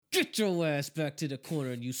Get your ass back to the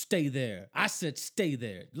corner and you stay there. I said stay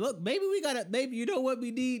there. Look, maybe you know what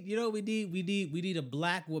we need? You know what we need? We need a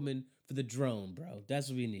black woman for the drone, bro. That's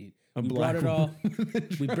what we need. We brought it all.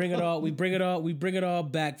 We bring it all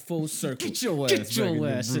back full circle. Get your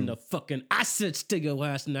ass in the fucking. I said stay your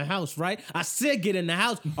ass in the house, right? I said get in the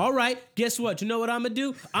house. All right, guess what? You know what I'm gonna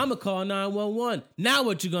do? I'm gonna call 911. Now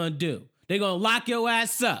what you gonna do? They gonna lock your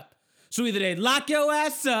ass up. So either they lock your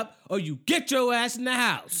ass up or you get your ass in the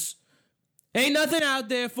house. Ain't nothing out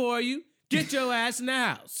there for you. Get your ass in the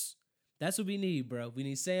house. That's what we need, bro. We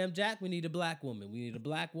need Sam Jack. We need a black woman. We need a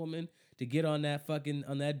black woman to get on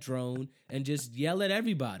that drone and just yell at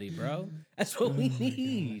everybody, bro. That's what we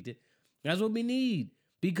need. That's what we need.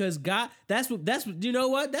 Because God, that's what you know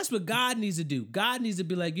what? That's what God needs to do. God needs to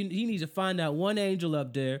be like, he needs to find out one angel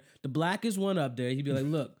up there, the blackest one up there. He'd be like,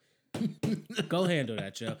 look, go handle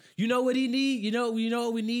that, yo. You know what he need? You know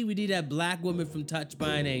what we need? We need that black woman from Touched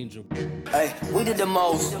by an Angel. Hey, we did the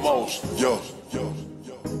most. Yo.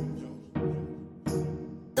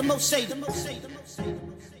 The most shade.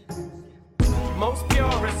 Most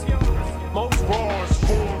purest, most raw,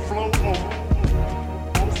 full flow,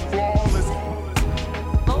 most flawless,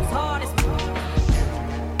 Most hardest.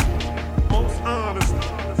 most honest.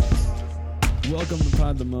 Welcome to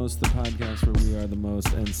Pod the Most, the podcast where we are the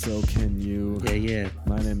most, and so can you. Yeah.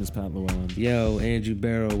 My name is Pat Llewellyn. Yo, Andrew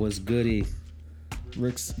Barrow, what's goody?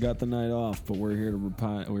 Rick's got the night off, but we're here to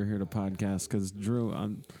podcast because Drew,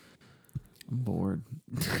 I'm bored.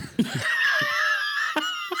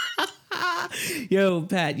 Yo,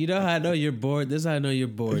 Pat, you know how I know you're bored? This is how I know you're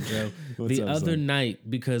bored, Joe. What's The up, other son? night,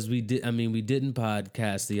 because we didn't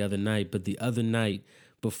podcast the other night, but the other night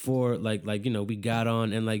before, we got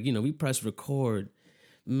on and we pressed record.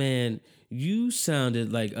 Man, you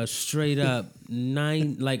sounded like a straight up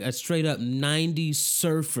 90s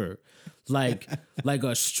surfer, like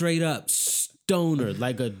a straight up stoner,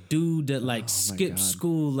 like a dude that skipped God.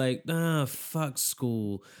 school, fuck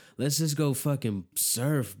school. Let's just go fucking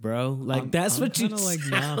surf, bro. That's I'm what you kinda like,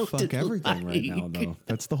 nah, fuck sounded everything right now, like. though.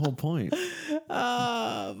 That's the whole point.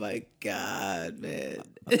 Oh my God, man.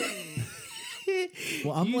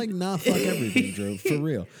 Well, I'm like, nah, fuck everything, Drew. For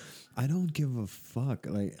real. I don't give a fuck.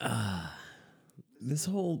 This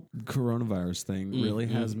whole coronavirus thing really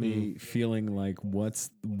has me feeling like,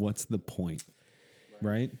 what's the point,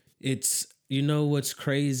 right? It's, you know what's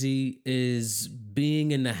crazy is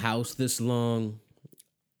being in the house this long.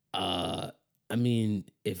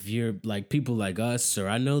 If you're like people like us, or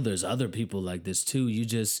I know there's other people like this too,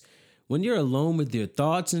 when you're alone with your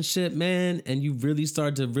thoughts and shit, man, and you really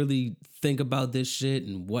start to really think about this shit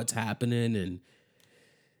and what's happening, and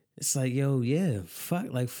it's like, yo, yeah,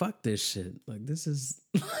 fuck this shit. Like, this is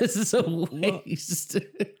a waste.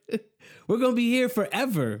 We're gonna be here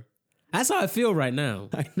forever. That's how I feel right now.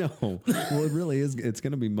 I know. Well, it really is. It's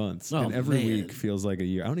going to be months. Oh, and every man. week feels like a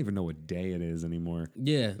year. I don't even know what day it is anymore.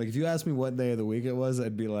 Yeah. Like, if you asked me what day of the week it was,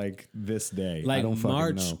 I'd be like, this day. I Like don't fucking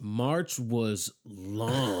March, know. March was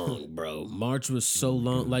long, bro. March was so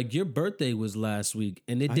long. Like, your birthday was last week,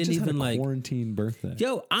 and it I didn't just even had a quarantine birthday.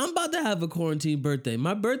 Yo, I'm about to have a quarantine birthday.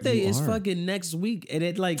 My birthday You is are. fucking next week, and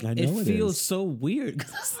it I know it feels is. so weird.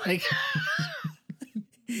 'Cause it's like,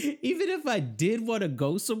 even if I did want to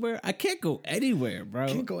go somewhere, I can't go anywhere, bro.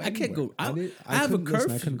 I can't go. I have a couldn't- listen,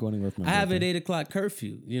 curfew. I couldn't go anywhere for my I have an birthday. 8:00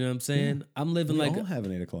 curfew. You know what I'm saying? I'm living We like all have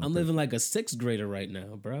an 8 o'clock. I'm living like a sixth grader right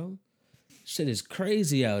now, bro. Shit is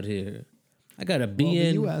crazy out here. I gotta be Well, the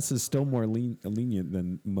in. U.S. is still more lenient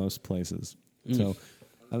than most places. So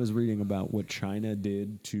I was reading about what China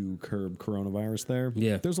did to curb coronavirus there.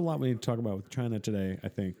 Yeah. There's a lot we need to talk about with China today, I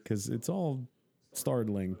think, because it's all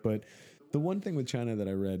startling. But the one thing with China that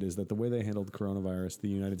I read is that the way they handled coronavirus, the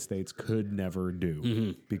United States could never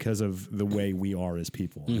do because of the way we are as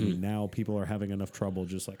people. I mean, now people are having enough trouble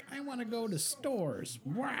just like, I want to go to stores.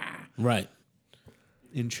 Wah. Right.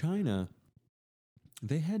 In China,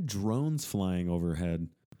 they had drones flying overhead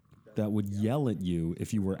that would yell at you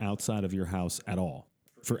if you were outside of your house at all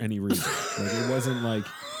for any reason. Like, it wasn't like,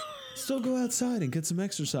 still go outside and get some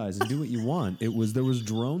exercise and do what you want. There was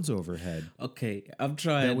drones overhead Okay, I'm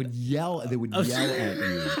trying. that would yell. They would yell at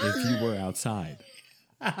you if you were outside.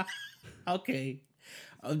 Okay.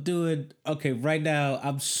 I'm doing okay right now.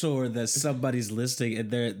 I'm sure that somebody's listening and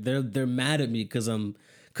they're mad at me because I'm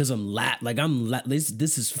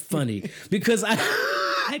this is funny because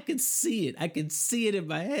I can see it. I can see it in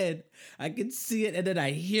my head. I can see it and then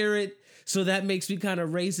I hear it. So that makes me kind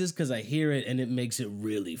of racist because I hear it and it makes it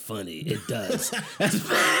really funny. It does. That's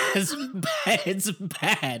bad. It's bad. It's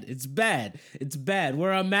bad. It's bad. It's bad.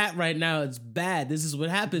 Where I'm at right now, it's bad. This is what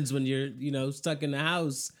happens when you're, stuck in the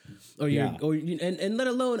house Or you're, Yeah. and let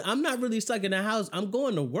alone, I'm not really stuck in the house. I'm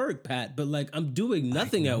going to work, Pat, but like I'm doing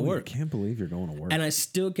nothing at work. I can't believe you're going to work. And I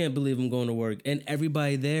still can't believe I'm going to work. And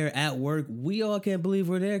everybody there at work, we all can't believe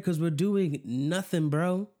we're there because we're doing nothing,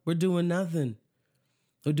 bro. We're doing nothing.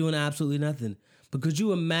 We're doing absolutely nothing. But could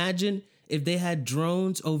you imagine if they had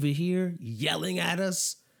drones over here yelling at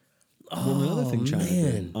us? Well, the other thing China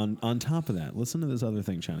man. did, on top of that, listen to this other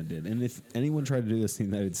thing China did. And if anyone tried to do this in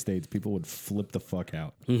the United States, people would flip the fuck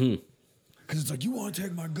out. Because it's like, you want to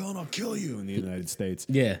take my gun, I'll kill you in the United States.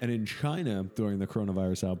 Yeah. And in China, during the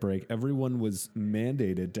coronavirus outbreak, everyone was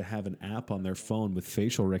mandated to have an app on their phone with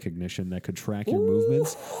facial recognition that could track your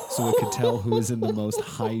movements so it could tell who is in the most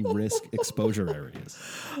high-risk exposure areas.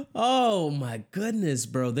 Oh my goodness,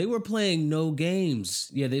 bro. They were playing no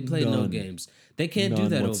games. Yeah, they played no None. games. They can't do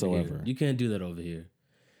None that over whatsoever. here. You can't do that over here.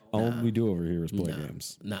 All we do over here is play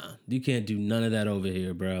games. Nah, you can't do none of that over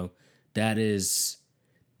here, bro. That is,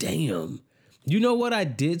 damn. You know what I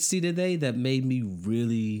did see today that made me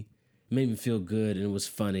feel good and it was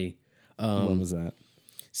funny? What was that?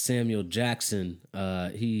 Samuel Jackson,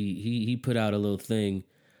 he put out a little thing,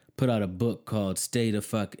 put out a book called "Stay the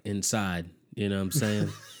Fuck Inside." You know what I'm saying?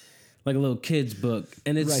 Like a little kid's book,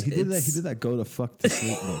 and it's Right, he did that. He did that. Go to fuck the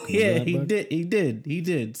sleep book. Remember Yeah, that he book? did. He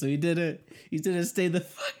did. So he did a "Stay the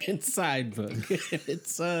Fuck Inside" book.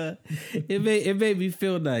 It's it made me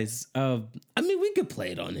feel nice. I mean, we could play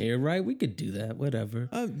it on here, right? We could do that. Whatever.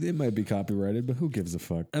 It might be copyrighted, but who gives a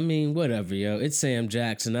fuck? I mean, whatever, yo. It's Sam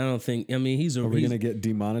Jackson. I don't think. I mean, he's a. Are we gonna get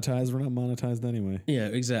demonetized? We're not monetized anyway. Yeah,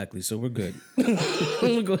 exactly. So we're good. I'm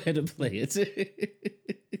gonna go ahead and play it.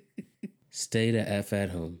 Stay the F at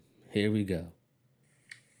home. Here we go.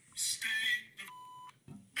 Stay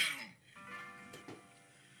the at home.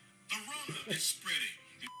 The Rona is spreading.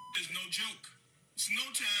 There's no joke. It's no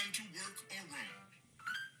time to work or roam.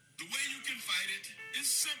 The way you can fight it is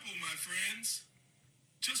simple, my friends.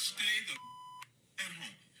 Just stay the at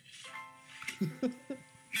home.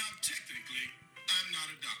 Now, technically, I'm not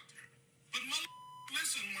a doctor, but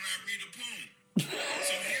listen when I read a poem.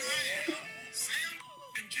 So here I am, Sam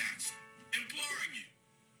Jackson, imploring you.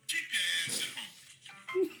 Keep your ass at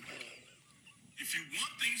home. If you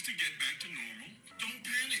want things to get back to normal, don't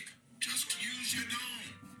panic. Just use your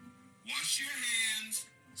dome. Wash your hands,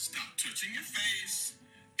 stop touching your face,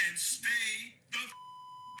 and stay the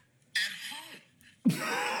at home.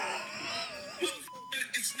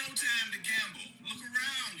 It's no time to gamble. Look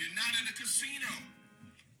around. You're not at a casino.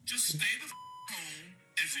 Just stay the home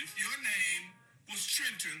as if your name was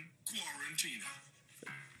Trenton Quarantino.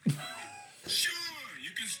 Sure, you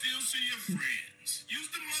can still see your friends. Use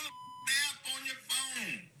the mother app on your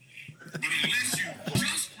phone. But unless you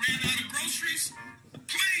just ran out of groceries,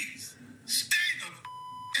 please stay the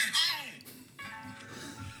at home.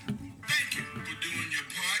 Thank you for doing your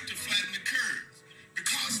part to flatten the curves,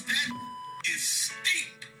 because that is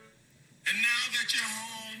steep. And now that you're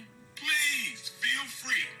home, please feel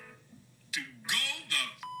free to go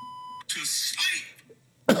to sleep.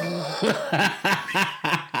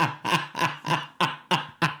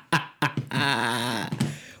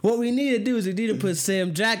 What we need to do is we need to put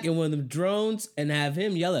Sam Jack in one of them drones and have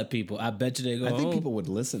him yell at people. I bet you they go I think home. people would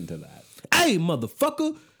listen to that. Hey,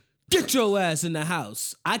 motherfucker, get your ass in the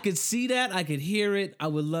house. I could see that. I could hear it. I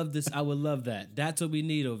would love this. I would love that. That's what we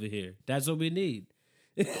need over here. That's what we need.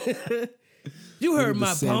 You heard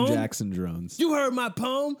my Sam poem. Jackson drones. You heard my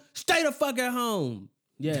poem. Stay the fuck at home.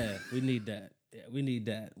 Yeah, we need that. Yeah, we need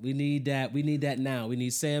that. We need that. We need that now. We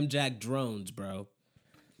need Sam Jack drones, bro.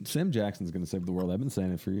 Sam Jackson's gonna save the world. I've been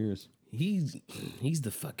saying it for years. He's the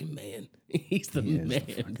fucking man. He's the He is man,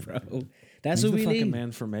 the fucking bro. man. That's He's what the we fucking need.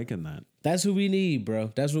 man for making that. That's what we need,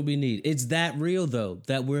 bro. That's what we need. It's that real though.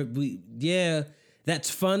 That yeah, that's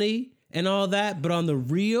funny and all that, but on the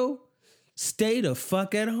real, stay the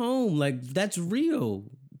fuck at home. Like that's real.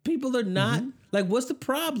 People are not like, what's the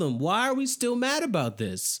problem? Why are we still mad about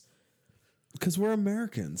this? Because we're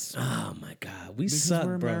Americans. Oh my God, we Because suck,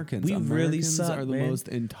 we're bro. Americans. We Americans really suck, are the man. most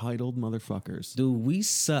entitled motherfuckers. Dude, we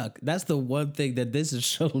suck. That's the one thing that this has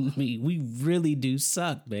shown me. We really do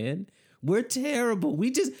suck, man. We're terrible.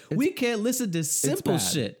 We can't listen to simple bad.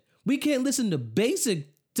 shit. We can't listen to basic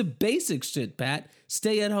shit, Pat.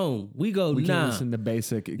 Stay at home. We go, We nah. can't listen to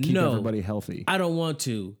basic, keep No. everybody healthy. I don't want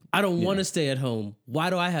to. I don't want to stay at home. Why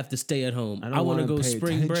do I have to stay at home? I want to go pay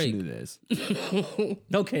spring break. attention to this.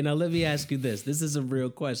 Okay, now let me ask you this. This is a real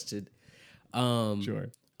question.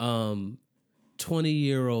 Sure.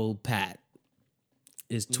 20-year-old Pat.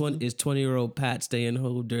 Is 20-year-old Pat staying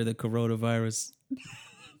home during the coronavirus?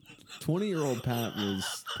 20-year-old Pat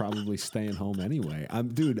was probably staying home anyway.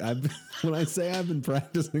 When I say I've been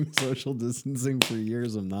practicing social distancing for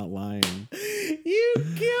years, I'm not lying. You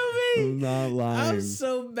kill me. I'm not lying. I'm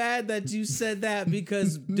so mad that you said that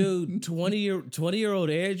because, dude, 20-year-old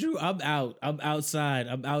Andrew, I'm out. I'm outside.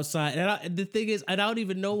 And the thing is, I don't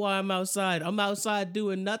even know why I'm outside. I'm outside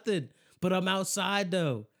doing nothing, but I'm outside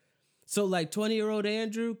though. So like 20-year-old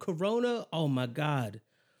Andrew, Corona, oh my God.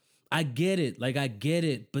 I get it. Like, I get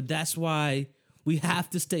it. But that's why we have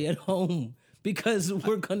to stay at home because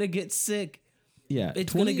we're going to get sick. Yeah.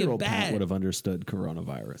 It's going to get 20-year-old bad. Pat would have understood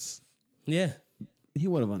coronavirus. Yeah. He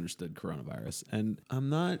would have understood coronavirus. And I'm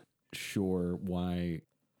not sure why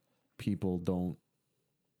people don't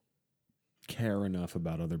care enough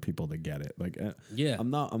about other people to get it. Like, Yeah.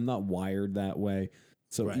 I'm not wired that way.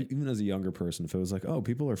 So Right. even as a younger person, if it was like, oh,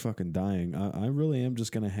 people are fucking dying, I really am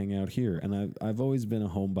just going to hang out here. And I've always been a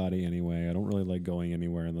homebody anyway. I don't really like going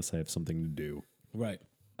anywhere unless I have something to do. Right.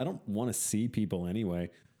 I don't want to see people anyway.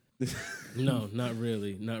 No, not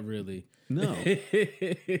really. Not really. No.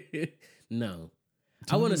 No.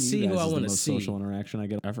 I want to see who I want to see. Social interaction I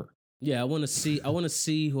get ever. Yeah, I want to see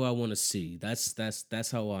who I want to see.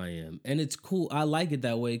 That's how I am. And it's cool. I like it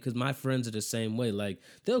that way because my friends are the same way. Like,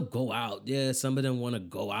 they'll go out. Yeah, some of them want to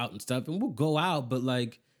go out and stuff, and we'll go out, but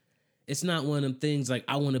like, it's not one of them things like,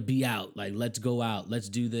 I want to be out. Like, let's go out. Let's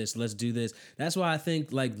do this. Let's do this. That's why I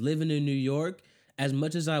think like living in New York, as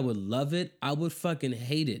much as I would love it, I would fucking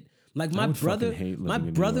hate it. Like my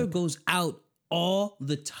brother goes out all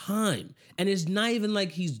the time. And it's not even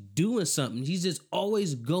like he's doing something. He's just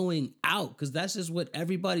always going out because that's just what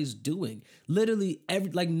everybody's doing. Literally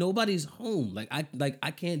nobody's home.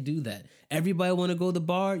 I can't do that. Everybody want to go to the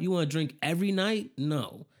bar? You want to drink every night?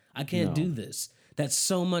 No. I can't do this. That's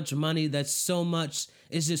so much money. That's so much.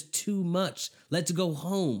 It's just too much. Let's go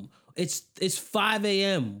home. It's 5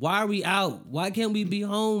 a.m. Why are we out? Why can't we be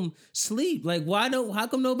home? Sleep. Like, how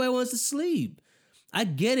come nobody wants to sleep? I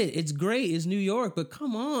get it. It's great. It's New York, but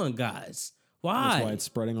come on, guys. Why? That's why it's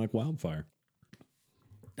spreading like wildfire.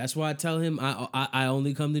 That's why I tell him I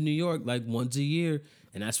only come to New York like once a year,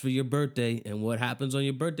 and that's for your birthday. And what happens on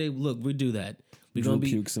your birthday? Look, we do that. We're Drew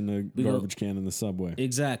pukes in the garbage can in the subway.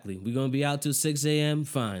 Exactly. We're gonna be out till 6 a.m.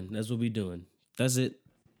 Fine. That's what we're doing. That's it.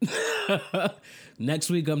 Next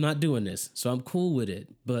week I'm not doing this, so I'm cool with it.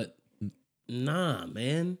 But nah,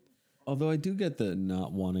 man. Although I do get the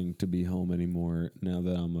not wanting to be home anymore now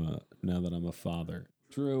that I'm a father.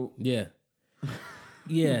 Drew. Yeah.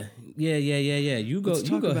 Yeah. You go. Let's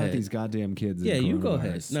talk go about ahead. these goddamn kids. Yeah, in you go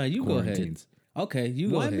ahead. coronavirus No, you go ahead. quarantines. Okay, you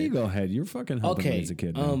go Why ahead. me go ahead? You're fucking helping me as a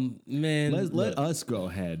kid. Man. Let look. us go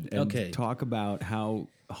ahead and talk about how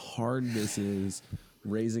hard this is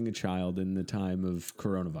raising a child in the time of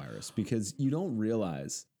coronavirus, because you don't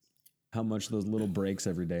realize how much those little breaks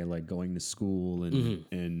every day, like going to school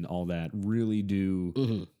and all that, really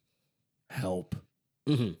do help.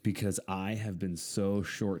 Because I have been so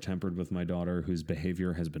short-tempered with my daughter, whose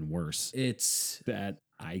behavior has been worse. It's that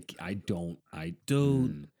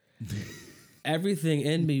dude. Everything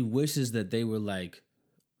in me wishes that they were like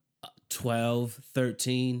 12,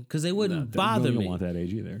 13, because they wouldn't bother me. You don't want that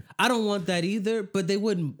age either. I don't want that either, but they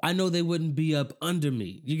wouldn't. I know they wouldn't be up under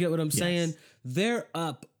me. You get what I'm saying? They're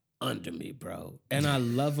up under me, bro. And I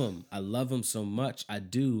love them. I love them so much. I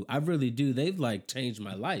do. I really do. They've like changed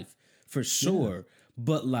my life for sure. Yeah.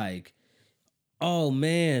 But like, oh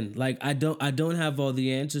man, like I don't have all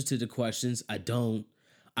the answers to the questions. I don't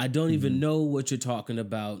even know what you're talking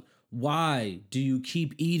about. Why do you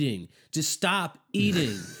keep eating? Just stop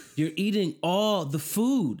eating. You're eating all the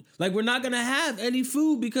food. Like, we're not going to have any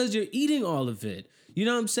food because you're eating all of it. You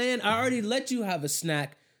know what I'm saying? I already let you have a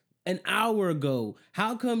snack an hour ago.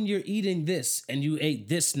 How come you're eating this and you ate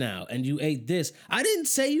this now and you ate this? I didn't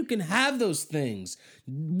say you can have those things.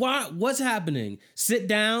 Why? What's happening? Sit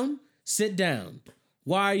down. Sit down.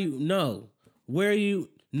 Why are you? No. Where are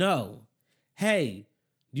you? No. Hey,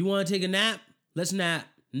 you want to take a nap? Let's nap.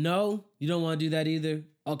 No, you don't want to do that either?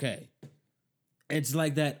 Okay. It's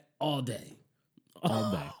like that all day. All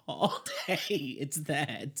day. All day. It's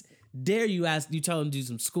that. Dare you tell them to do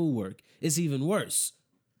some schoolwork. It's even worse.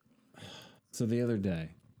 So the other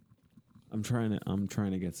day, I'm trying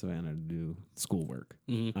to get Savannah to do schoolwork.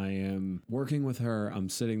 I am working with her. I'm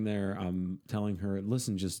sitting there. I'm telling her,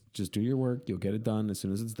 listen, just do your work. You'll get it done. As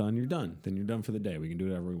soon as it's done, you're done. Then you're done for the day. We can do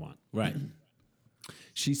whatever we want. Right.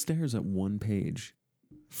 She stares at one page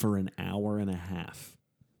for an hour and a half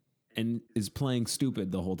and is playing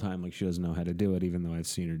stupid the whole time, like she doesn't know how to do it, even though I've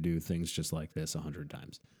seen her do things just like this 100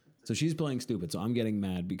 times. So she's playing stupid. So I'm getting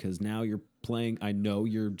mad because now you're playing. I know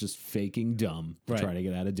you're just faking dumb to try to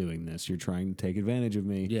get out of doing this. You're trying to take advantage of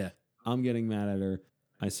me. Yeah. I'm getting mad at her.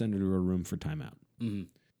 I send her to her room for timeout. Mhm.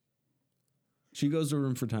 She goes to her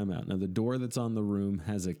room for timeout. Now, the door that's on the room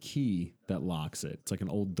has a key that locks it. It's like an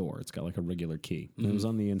old door. It's got like a regular key. And it was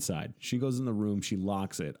on the inside. She goes in the room. She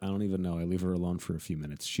locks it. I don't even know. I leave her alone for a few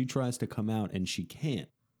minutes. She tries to come out and she can't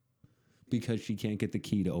because she can't get the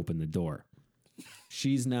key to open the door.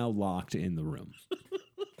 She's now locked in the room.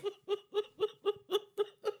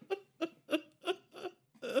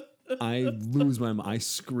 I lose my mind. I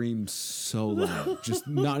scream so loud, just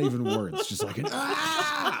not even words, just like an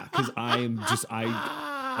ah, because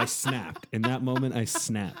I snapped. In that moment, I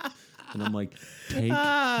snapped, and I'm like, take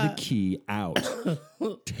the key out,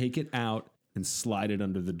 take it out, and slide it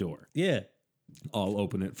under the door. Yeah. I'll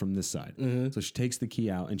open it from this side. So she takes the key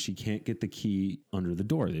out, and she can't get the key under the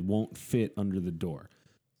door. It won't fit under the door.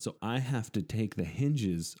 So I have to take the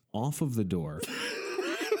hinges off of the door.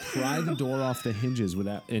 Pry the door off the hinges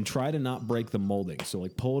without, and try to not break the molding. So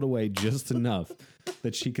like pull it away just enough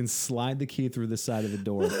that she can slide the key through the side of the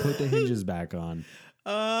door, put the hinges back on,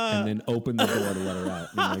 and then open the door to let her out.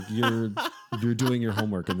 And like you're doing your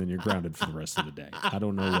homework and then you're grounded for the rest of the day. I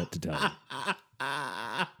don't know what to tell you.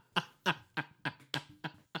 I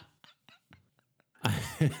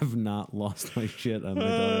have not lost my shit on my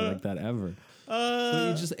daughter like that ever.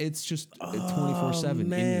 But it's just 24/7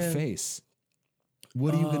 in your face.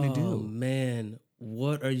 What are you going to do? Man,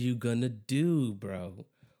 what are you going to do, bro?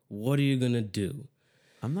 What are you going to do?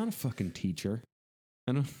 I'm not a fucking teacher.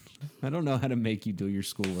 I don't know how to make you do your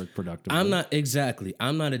schoolwork productively. I'm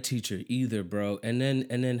not a teacher either, bro. And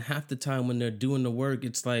then half the time when they're doing the work,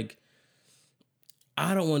 it's like,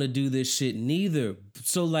 I don't want to do this shit neither.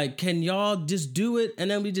 So like, can y'all just do it and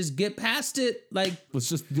then we just get past it? Like, let's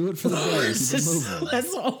just do it for the day. Keep it moving.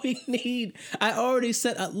 That's all we need. I already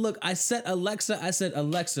said, I said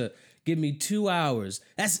Alexa, give me 2 hours.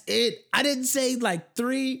 That's it. I didn't say like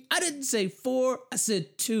 3. I didn't say 4. I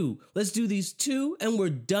said 2. Let's do these 2 and we're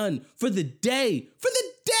done for the day. For the day.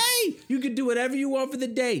 You can do whatever you want for the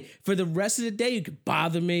day. For the rest of the day, you could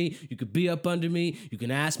bother me. You could be up under me. You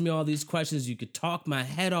can ask me all these questions. You could talk my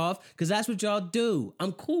head off because that's what y'all do.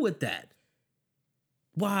 I'm cool with that.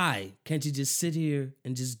 Why can't you just sit here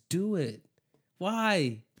and just do it?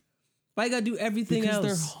 Why? Why you gotta do everything because else?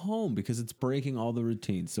 Because they're home, because it's breaking all the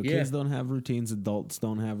routines. So kids don't have routines, adults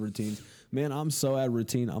don't have routines. Man, I'm so at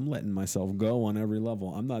routine, I'm letting myself go on every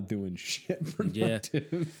level. I'm not doing shit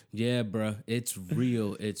productive. Yeah, bro. It's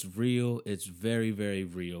real. It's real. It's very, very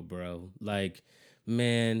real, bro. Like,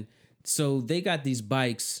 man, so they got these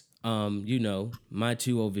bikes. My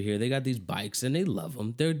two over here, they got these bikes and they love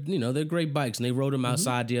them. They're great bikes, and they rode them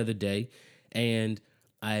outside the other day. And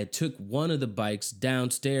I took one of the bikes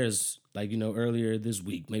downstairs, earlier this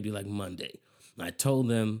week, maybe like Monday. I told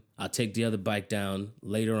them I'll take the other bike down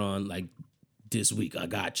later on, like this week. I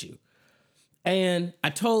got you. And I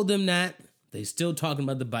told them that. They still talking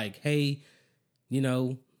about the bike. Hey,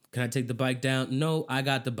 can I take the bike down? No, I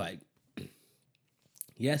got the bike.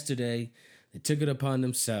 Yesterday, they took it upon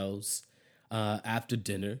themselves. After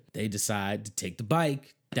dinner, they decide to take the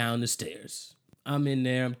bike down the stairs. I'm in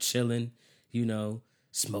there, I'm chilling,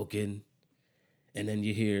 smoking. And then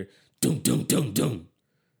you hear, doom, doom, doom, doom.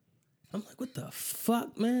 I'm like, what the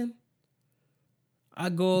fuck, man? I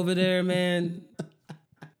go over there, man,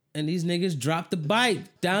 and these niggas drop the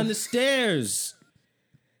bike down the stairs.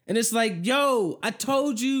 And it's like, yo, I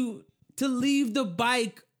told you to leave the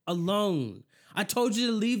bike alone. I told you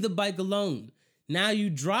to leave the bike alone. Now you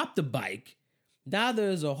drop the bike. Now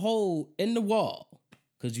there's a hole in the wall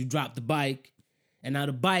because you dropped the bike, and now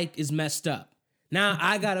the bike is messed up. Now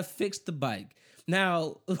I gotta fix the bike.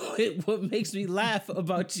 Now, what makes me laugh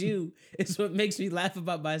about you is what makes me laugh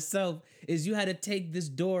about myself is you had to take this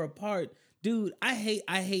door apart. Dude, I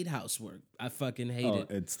hate housework. I fucking hate it.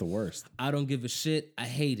 It's the worst. I don't give a shit. I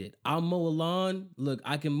hate it. I'll mow a lawn. Look,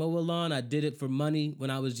 I can mow a lawn. I did it for money when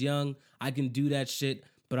I was young. I can do that shit,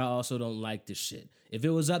 but I also don't like this shit. If it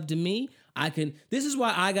was up to me, this is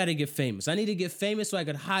why I gotta get famous. I need to get famous so I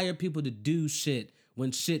could hire people to do shit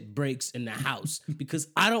when shit breaks in the house, because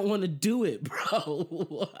I don't want to do it,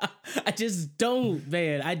 bro. I just don't,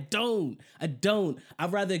 man. I don't.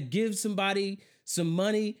 I'd rather give somebody some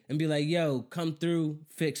money and be like, yo, come through,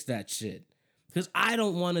 fix that shit. Because I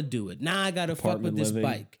don't want to do it. Now I got to fuck with this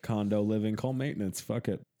bike. Condo living, call maintenance. Fuck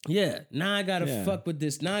it. Yeah, now I got to fuck with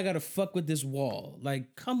this. Now I got to fuck with this wall.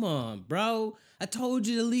 Like, come on, bro. I told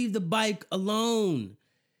you to leave the bike alone.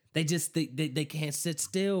 They can't sit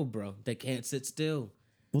still, bro. They can't sit still.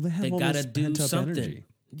 Well, they all gotta this do pent-up something. energy.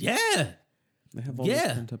 Yeah. They have all this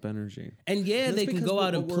pent-up energy. And they can go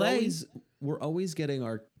out and play. We're always getting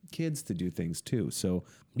our kids to do things too. So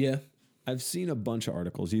yeah. I've seen a bunch of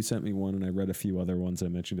articles. You sent me one, and I read a few other ones. I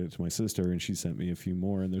mentioned it to my sister, and she sent me a few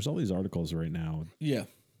more. And there's all these articles right now Yeah.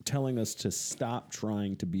 telling us to stop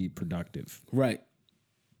trying to be productive Right.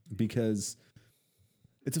 because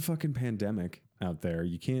it's a fucking pandemic out there.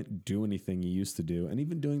 You can't do anything you used to do. And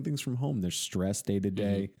even doing things from home, there's stress day to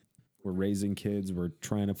day. We're raising kids. We're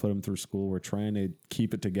trying to put them through school. We're trying to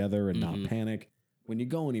keep it together and not panic. When you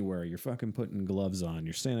go anywhere, you're fucking putting gloves on.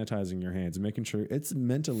 You're sanitizing your hands, making sure it's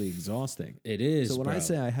mentally exhausting. It is. So when I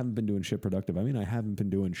say I haven't been doing shit productive, I mean I haven't been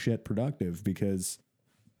doing shit productive because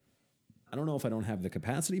I don't know if I don't have the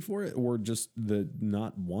capacity for it or just the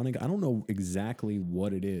not wanting. I don't know exactly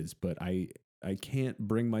what it is, but I can't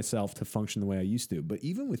bring myself to function the way I used to. But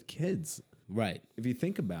even with kids, Right. if you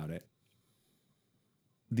think about it,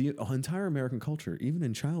 the entire American culture, even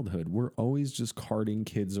in childhood, we're always just carting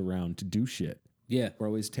kids around to do shit. Yeah. We're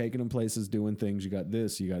always taking them places, doing things. You got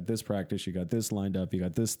this practice, you got this lined up, you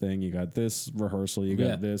got this thing, you got this rehearsal, you got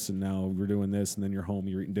Yeah. this, and now we're doing this, and then you're home,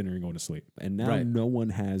 you're eating dinner, you're going to sleep. And now Right. no one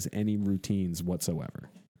has any routines whatsoever.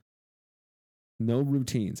 No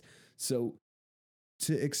routines. So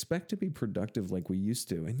to expect to be productive like we used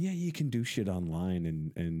to, and yeah, you can do shit online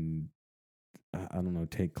and I don't know,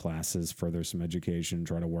 take classes, further some education,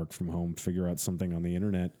 try to work from home, figure out something on the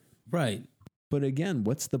internet. Right. But again,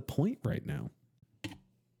 what's the point right now?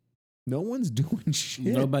 No one's doing shit.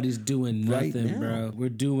 Nobody's doing right nothing, now. bro. We're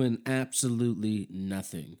doing absolutely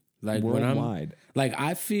nothing. Like when Worldwide.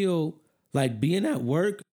 I feel like being at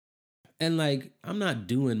work and like I'm not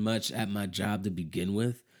doing much at my job to begin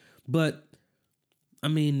with, but I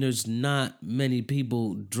mean, there's not many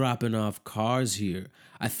people dropping off cars here.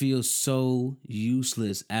 I feel so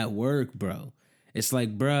useless at work, bro. It's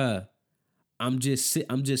like, bruh, I'm just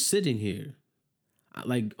sitting here.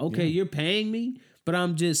 Like, okay, you're paying me, but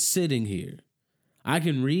I'm just sitting here. I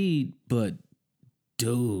can read, but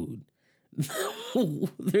dude,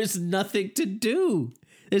 there's nothing to do.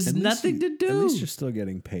 There's nothing to do. At least you're still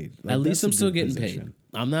getting paid. Like, At least that's a I'm still good getting position. paid.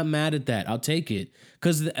 I'm not mad at that. I'll take it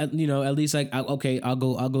because at least like I'll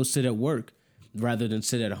go sit at work rather than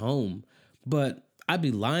sit at home. But I'd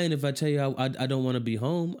be lying if I tell you I don't want to be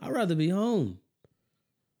home. I'd rather be home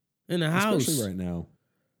in the house. Especially right now.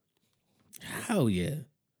 Hell yeah.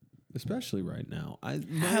 Especially right now.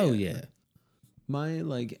 Hell yeah. My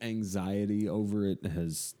like anxiety over it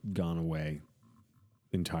has gone away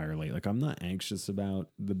entirely. Like I'm not anxious about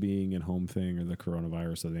the being at home thing or the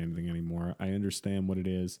coronavirus or anything anymore. I understand what it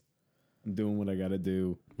is. I'm doing what I got to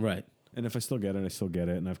do. Right. And if I still get it, I still get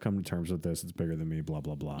it. And I've come to terms with this. It's bigger than me, blah,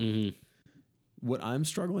 blah, blah. What I'm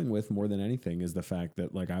struggling with more than anything is the fact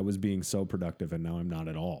that like I was being so productive and now I'm not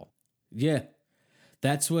at all. Yeah.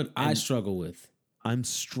 That's what I struggle with. I'm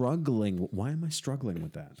struggling. Why am I struggling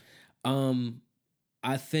with that?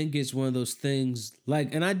 I think it's one of those things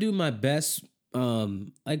like, and I do my best.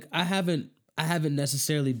 Like I haven't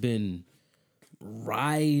necessarily been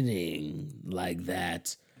writing like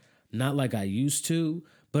that, not like I used to,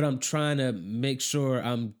 but I'm trying to make sure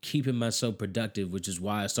I'm keeping myself productive, which is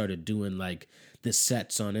why I started doing like the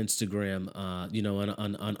sets on Instagram, on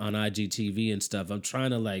IGTV and stuff. I'm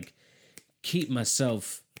trying to like keep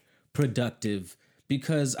myself productive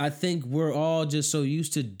because I think we're all just so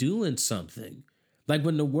used to doing something. Like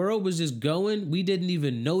when the world was just going, we didn't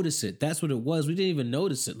even notice it. That's what it was. We didn't even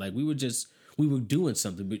notice it. Like we were doing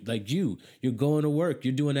something. But like you're going to work.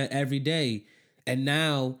 You're doing that every day. And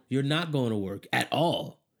now you're not going to work at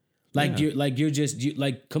all. Like you're just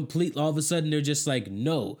complete. All of a sudden they're just like,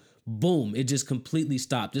 no, boom. It just completely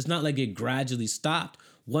stopped. It's not like it gradually stopped.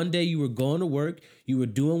 One day you were going to work, you were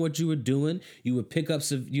doing what you were doing, you would pick up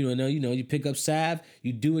some, you pick up salve,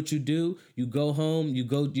 you do what you do, you go home, you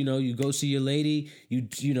go see your lady, you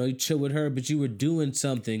chill with her, but you were doing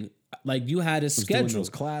something. Like you had a schedule. I was doing those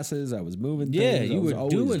classes, I was moving things. Yeah, you I was were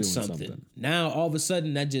always doing something. Now all of a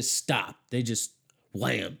sudden that just stopped. They just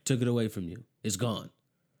wham, took it away from you. It's gone.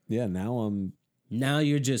 Yeah, Now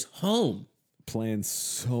you're just home. Playing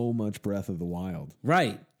so much Breath of the Wild.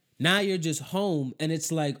 Right. Now you're just home and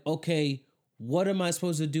it's like, okay, what am I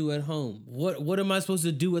supposed to do at home? What am I supposed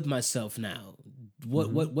to do with myself now?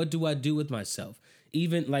 What do I do with myself?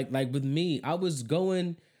 Even like with me, I was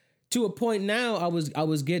going to a point now I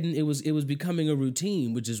was getting it was becoming a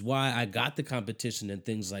routine, which is why I got the competition and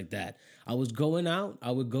things like that. I was going out,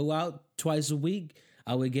 I would go out twice a week.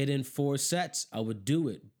 I would get in 4 sets. I would do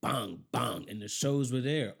it. Bang, bang. And the shows were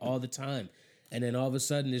there all the time. And then all of a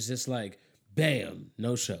sudden it's just like, bam,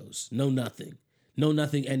 no shows, no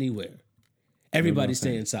nothing anywhere. Everybody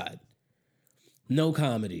stay inside. No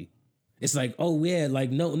comedy. It's like, oh yeah, like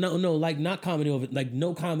no, like not comedy over, like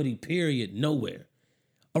no comedy period, nowhere.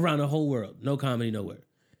 Around the whole world, no comedy nowhere.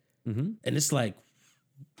 And it's like,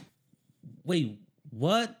 wait,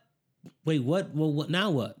 what? Well, what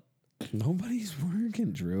now? What? Nobody's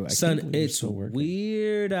working, Drew. I can't Son, believe you're it's still working.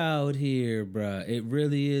 weird out here, bruh. It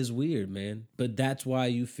really is weird, man. But that's why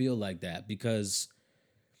you feel like that, because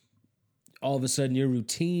all of a sudden your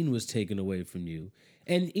routine was taken away from you.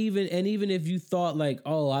 And even if you thought like,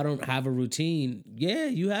 oh, I don't have a routine, yeah,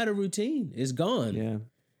 you had a routine. It's gone. Yeah.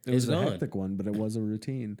 It It's was a gone. hectic one, but it was a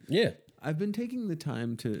routine. Yeah. I've been taking the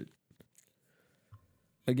time to.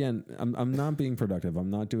 Again, I'm not being productive.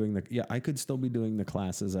 I'm not doing I could still be doing the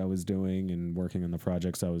classes I was doing and working on the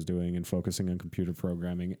projects I was doing and focusing on computer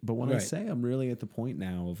programming. But when I Right. say I'm really at the point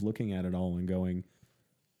now of looking at it all and going,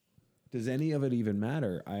 does any of it even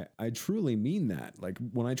matter? I truly mean that. Like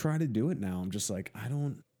when I try to do it now, I'm just like, I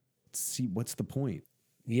don't see what's the point.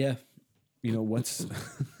 Yeah. You know, what's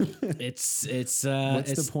It's what's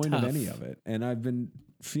it's the point tough. of any of it? And I've been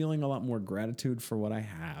feeling a lot more gratitude for what I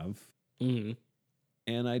have. Mhm.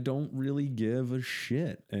 And I don't really give a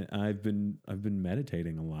shit. And I've been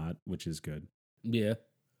meditating a lot, which is good. Yeah.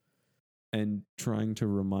 And trying to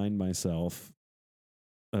remind myself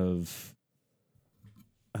of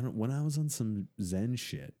when I was on some Zen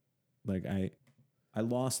shit, like I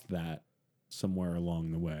lost that somewhere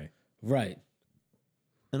along the way. Right.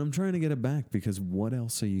 And I'm trying to get it back because what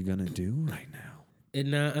else are you gonna do right now?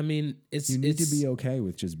 And now, I mean, You need to be okay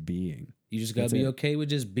with just being. You just gotta That's be it. okay with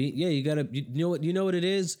just being. Yeah, you gotta. You know what it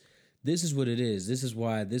is. This is what it is. This is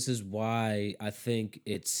why I think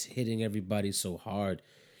it's hitting everybody so hard.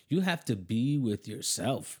 You have to be with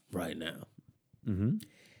yourself right now. Mm-hmm.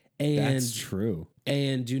 And That's true.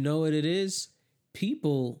 And you know what it is?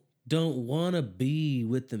 People don't want to be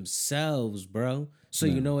with themselves, bro. So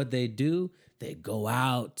you know what they do? They go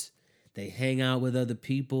out, they hang out with other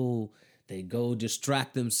people, they go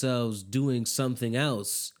distract themselves doing something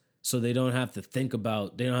else. So they don't have to think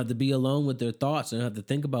about, they don't have to be alone with their thoughts. They don't have to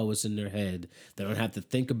think about what's in their head. They don't have to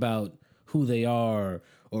think about who they are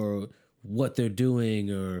or what they're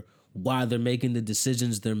doing or why they're making the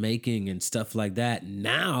decisions they're making and stuff like that.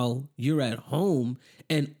 Now you're at home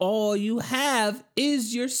and all you have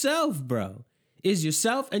is yourself, bro. Is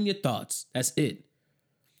yourself and your thoughts. That's it.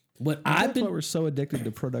 What I've That's why been we're so addicted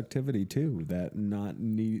to productivity too. That not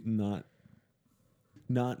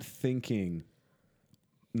thinking,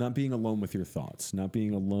 not being alone with your thoughts, not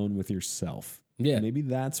being alone with yourself. Yeah. Maybe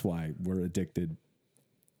that's why we're addicted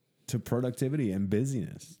to productivity and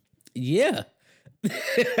busyness. yeah. And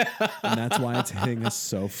that's why it's hitting us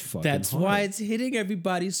so fucking That's hard. why it's hitting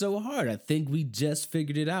everybody so hard. I think we just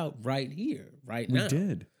figured it out right here, right now. We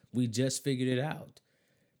did. We just figured it out.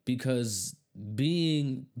 Because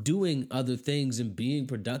doing other things and being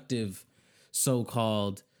productive,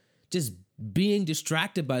 so-called, just being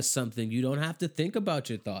distracted by something, you don't have to think about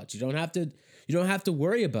your thoughts. You don't have to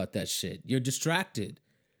worry about that shit. You're distracted,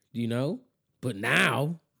 you know? But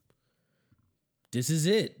now, this is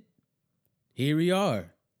it. Here we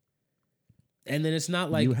are. And then it's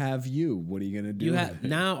not like you have you. What are you gonna do? you with have it?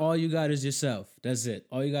 now all you got is yourself. That's it.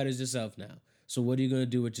 All you got is yourself now. So what are you gonna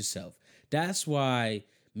do with yourself? That's why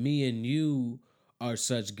me and you are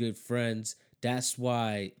such good friends. That's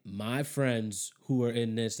why my friends who are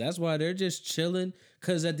in this, that's why they're just chilling.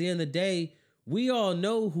 Cause at the end of the day, we all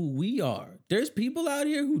know who we are. There's people out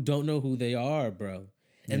here who don't know who they are, bro.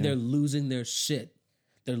 And they're losing their shit.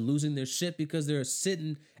 They're losing their shit because they're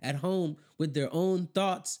sitting at home with their own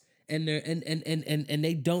thoughts and they're and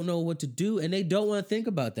they don't know what to do and they don't want to think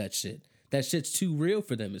about that shit. That shit's too real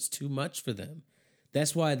for them. It's too much for them.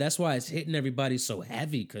 That's why it's hitting everybody so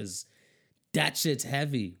heavy, because that shit's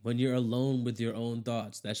heavy when you're alone with your own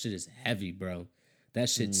thoughts. That shit is heavy, bro. That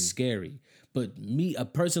shit's scary. But a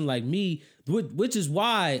person like me, which is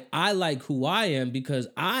why I like who I am, because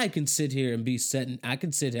I can sit here and I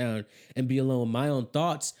can sit down and be alone with my own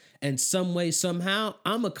thoughts, and some way, somehow,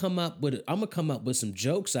 I'm gonna come up with some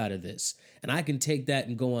jokes out of this, and I can take that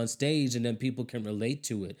and go on stage, and then people can relate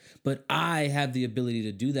to it. But I have the ability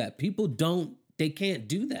to do that. People don't. They can't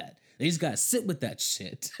do that. They just gotta sit with that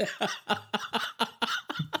shit.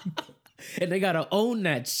 And they gotta own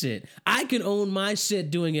that shit. I can own my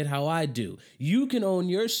shit doing it how I do. You can own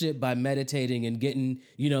your shit by meditating and getting,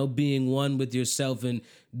 being one with yourself and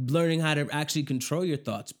learning how to actually control your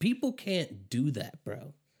thoughts. People can't do that,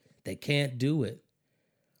 bro. They can't do it.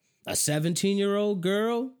 A 17-year-old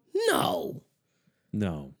girl? No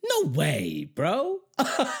way, bro.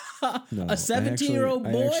 No, A 17-year-old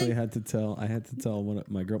boy? I had to tell one of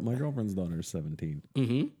my girlfriend's daughter is 17.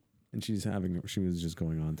 Mm-hmm. And she was just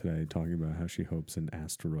going on today talking about how she hopes an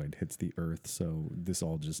asteroid hits the Earth, so this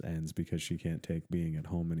all just ends because she can't take being at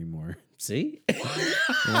home anymore. See? And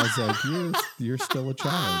I was like, you're still a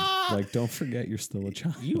child. Like, don't forget you're still a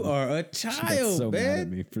child. You are a She got child, so mad at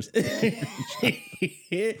man. me for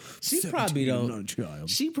She probably I'm don't. not a child.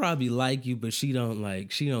 She probably like you, but she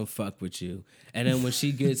don't fuck with you. And then when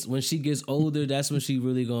she gets older, that's when she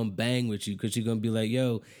really gonna bang with you, because she's gonna be like,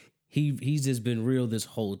 yo, he's just been real this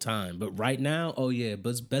whole time. But right now, oh yeah,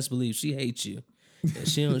 but best believe she hates you. Yeah,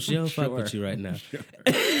 she don't fuck with you right now.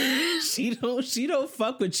 She don't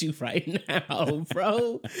fuck with you right now,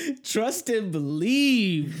 bro. Trust and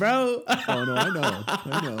believe, bro. Oh no, I know.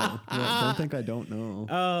 Yeah, don't think I don't know.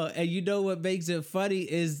 Oh, and you know what makes it funny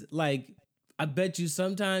is, like, I bet you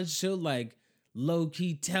sometimes she'll like low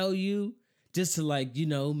key tell you just to, like, you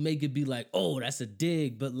know, make it be like, oh, that's a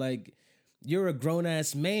dig, but like, you're a grown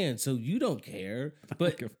ass man, so you don't care.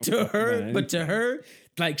 But to her,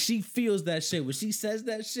 like, she feels that shit when she says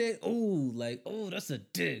that shit. Oh, like, oh, that's a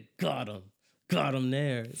dig. Got him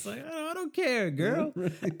there. It's like, oh, I don't care, girl.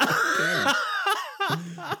 I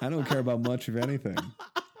don't care about much of anything.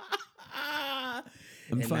 I'm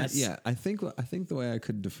And fine. that's- Yeah, I think the way I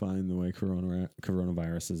could define the way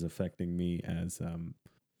coronavirus is affecting me as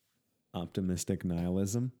optimistic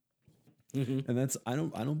nihilism. And that's I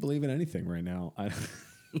don't believe in anything right now. I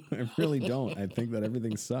really don't. I think that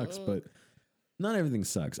everything sucks, but not everything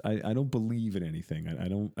sucks. I don't believe in anything. I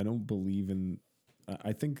don't believe in.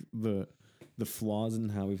 I think the flaws in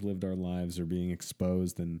how we've lived our lives are being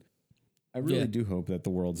exposed, and I really do hope that the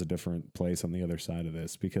world's a different place on the other side of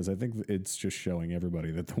this, because I think it's just showing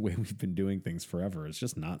everybody that the way we've been doing things forever is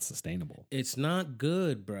just not sustainable. It's not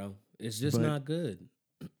good, bro. It's just not good.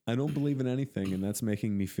 I don't believe in anything, and that's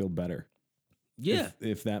making me feel better. Yeah.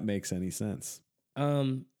 If that makes any sense.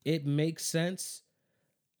 It makes sense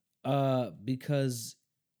because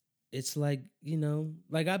it's like, you know,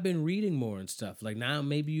 like, I've been reading more and stuff. Like, now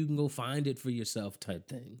maybe you can go find it for yourself type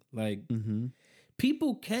thing. Like,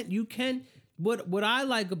 people what I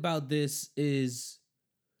like about this is,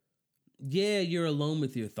 yeah, you're alone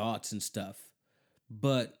with your thoughts and stuff,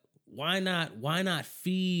 but why not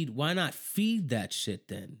feed that shit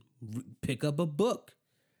then? Pick up a book.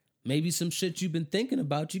 Maybe some shit you've been thinking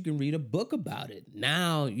about, you can read a book about it.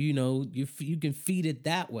 Now, you know, you can feed it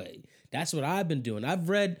that way. That's what I've been doing. I've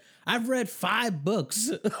read 5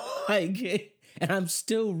 books, like, and I'm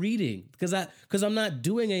still reading because I'm not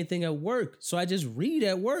doing anything at work. So I just read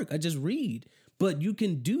at work. I just read. But you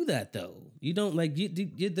can do that though. You don't like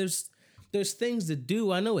there's things to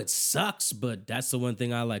do. I know it sucks, but that's the one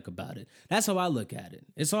thing I like about it. That's how I look at it.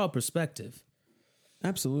 It's all perspective.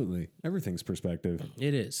 Absolutely. Everything's perspective.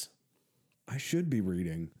 It is. I should be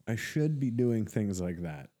reading. I should be doing things like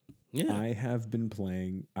that. Yeah. I have been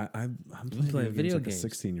playing. I'm playing video like games. a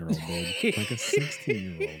 16-year-old, dude. Like a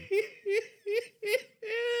 16-year-old.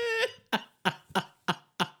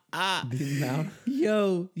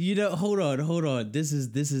 Yo, you know, hold on. This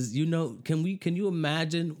is, you know, can you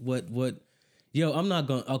imagine what, yo, I'm not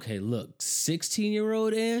going, okay, look,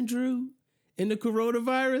 16-year-old Andrew in the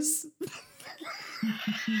coronavirus.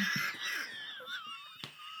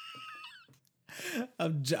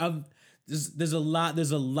 There's a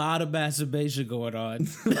lot of masturbation going on.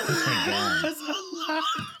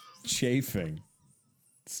 Chafing.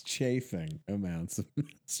 It's chafing amounts of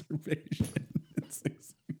masturbation.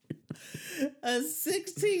 A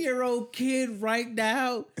 16-year-old kid right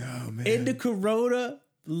now in the corona,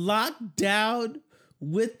 locked down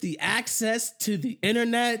with the access to the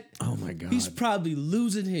internet. Oh my God. He's probably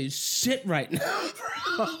losing his shit right now,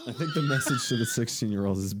 bro. I think the message to the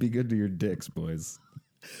 16-year-olds is be good to your dicks, boys.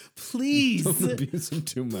 Please. Don't abuse them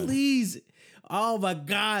too much. Please. Oh my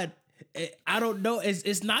God. I don't know.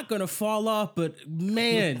 It's not gonna fall off, but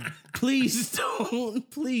man, please don't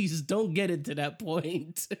get it to that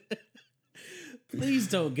point. Please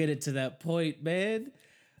don't get it to that point, man.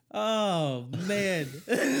 Oh man.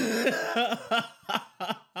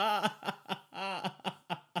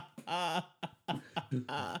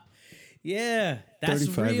 Yeah, that's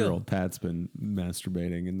 35-year-old Pat's been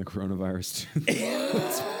masturbating in the coronavirus too.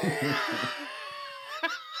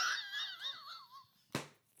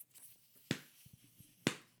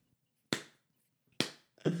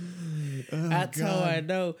 That's how I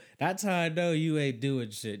know. That's how I know you ain't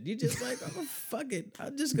doing shit. You just like, oh fuck it.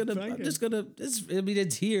 It's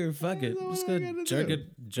here. Fuck it. I'm just gonna jerk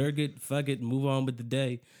it. Fuck it. Move on with the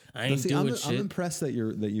day. I ain't doing shit. I'm impressed that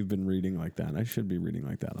you've been reading like that. I should be reading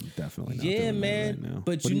like that. I'm definitely not. Yeah, doing man. That right now.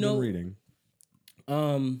 But what you have you know, been reading?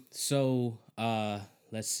 So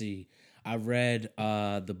let's see. I read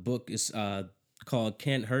the book is called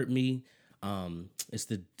Can't Hurt Me. It's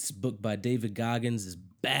this book by David Goggins. It's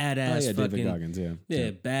badass. David Goggins,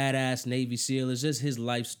 yeah, badass Navy SEAL. It's just his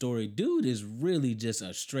life story. Dude is really just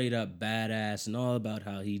a straight up badass, and all about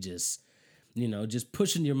how he just, just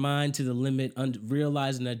pushing your mind to the limit,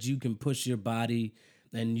 realizing that you can push your body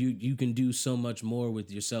and you can do so much more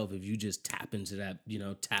with yourself if you just tap into that,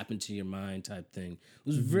 tap into your mind type thing. It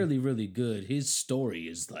was really, really good. His story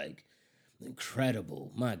is like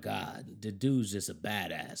incredible. My God, the dude's just a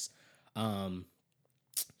badass.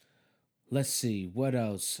 Let's see what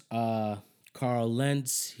else. Carl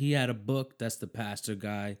Lentz, he had a book. That's the pastor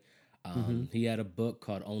guy. He had a book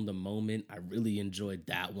called Own the Moment. I really enjoyed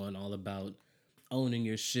that one. All about owning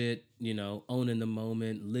your shit, owning the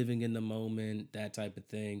moment, living in the moment, that type of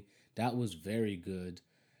thing. That was very good.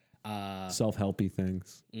 Self-helpy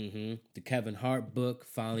things. The Kevin Hart book,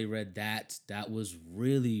 finally read that. That was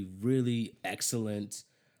really, really excellent.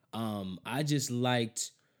 I just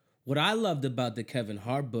liked, what I loved about the Kevin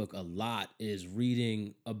Hart book a lot is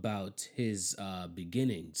reading about his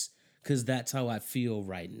beginnings, because that's how I feel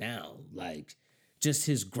right now. Like, just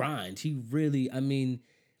his grind. He really,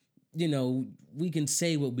 we can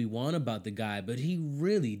say what we want about the guy, but he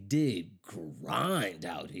really did grind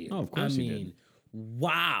out here. Oh, of course he did.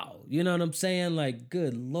 Wow. You know what I'm saying? Like,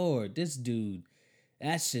 good Lord, this dude,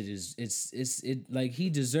 that shit is, like, he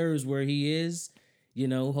deserves where he is.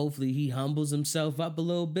 Hopefully he humbles himself up a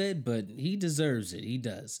little bit, but he deserves it. He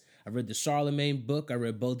does. I read the Charlemagne book. I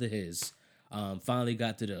read both of his. Finally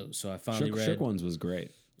got to those. So I finally read. Shook Ones was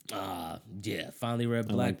great. Finally read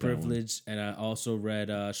Black like that Privilege, and I also read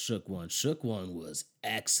Shook One. Shook One was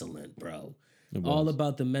excellent, bro. It was. All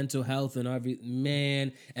about the mental health and every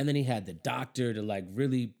man. And then he had the doctor to like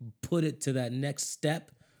really put it to that next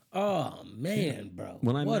step. Oh man, bro.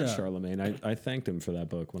 When I met Charlemagne, I thanked him for that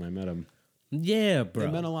book when I met him. Yeah, bro.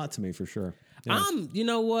 It meant a lot to me for sure. Yeah. You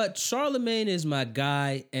know what? Charlemagne is my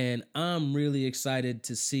guy, and I'm really excited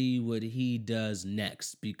to see what he does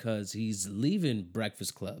next, because he's leaving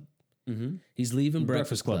Breakfast Club. He's leaving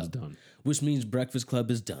Breakfast Club. Club's done. Which means Breakfast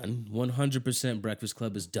Club is done. 100% Breakfast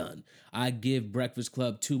Club is done. I give Breakfast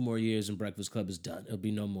Club 2 more years and Breakfast Club is done. It'll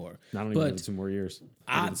be no more. I don't even give it 2 more years.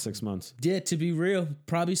 I give it 6 months. Yeah, to be real,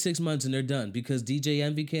 probably 6 months and they're done, because DJ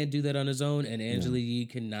Envy can't do that on his own, and Angela Yee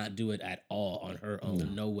cannot do it at all on her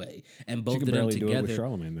own. No way. And both She of can them barely together. do it with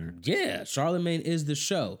Charlemagne there. Yeah, Charlemagne is the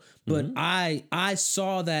show. But I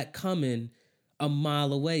saw that coming a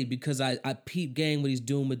mile away, because I peep gang what he's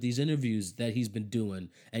doing with these interviews that he's been doing,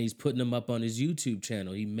 and he's putting them up on his YouTube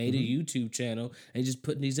channel. He made a YouTube channel and he's just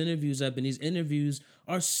putting these interviews up, and these interviews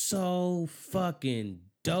are so fucking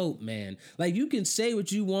dope, man. Like, you can say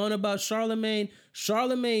what you want about Charlemagne.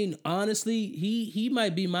 Charlemagne, honestly, he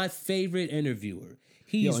might be my favorite interviewer.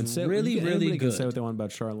 He's really good. Can say what they want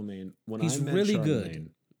about Charlemagne. He's really good.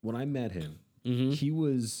 When I met him, he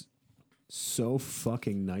was so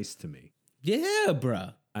fucking nice to me. Yeah,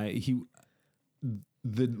 bruh.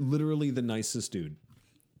 Literally the nicest dude.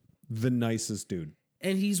 The nicest dude.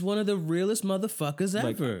 And he's one of the realest motherfuckers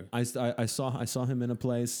ever. I saw him in a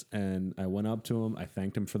place, and I went up to him. I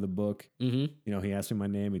thanked him for the book. He asked me my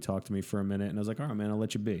name. He talked to me for a minute, and I was like, "All right, man, I'll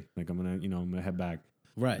let you be. Like, I'm gonna head back."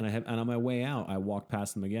 Right. And on my way out, I walked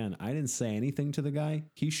past him again. I didn't say anything to the guy.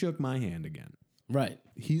 He shook my hand again. Right.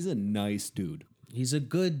 He's a nice dude. He's a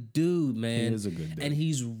good dude, man. He is a good dude. And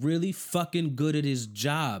he's really fucking good at his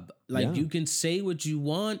job. Like, Yeah. you can say what you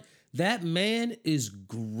want. That man is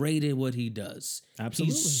great at what he does.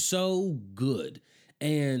 Absolutely. He's so good.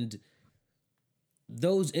 And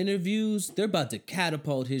those interviews, they're about to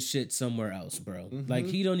catapult his shit somewhere else, bro. Like,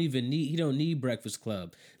 he don't need Breakfast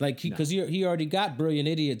Club. Like, because he already got Brilliant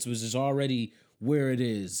Idiots, which is already where it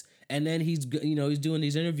is. And then he's doing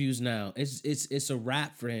these interviews now. It's a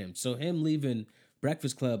wrap for him. So him leaving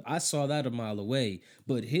Breakfast Club, I saw that a mile away.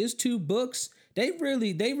 But his 2 books, they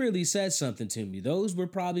really said something to me. Those were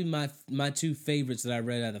probably my 2 favorites that I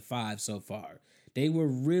read out of 5 so far. They were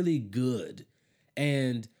really good.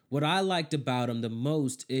 And what I liked about him the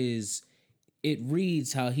most is it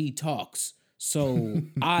reads how he talks. So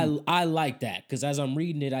I like that, because as I'm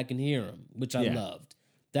reading it, I can hear him, which I loved.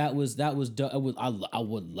 That was I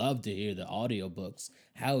would love to hear the audiobooks.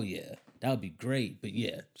 Hell yeah. That would be great. But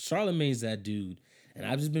yeah, Charlemagne's that dude. And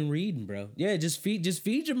I've just been reading, bro. Yeah, just feed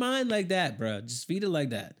your mind like that, bro. Just feed it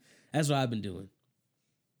like that. That's what I've been doing.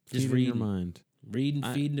 Just Feeding reading your mind. Reading,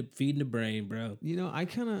 feeding the brain, bro. I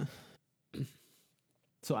kind of...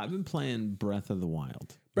 So I've been playing Breath of the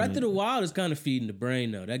Wild. Breath of the Wild is kind of feeding the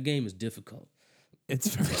brain, though. That game is difficult. It's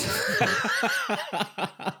very difficult.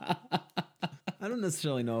 I don't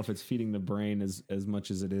necessarily know if it's feeding the brain as much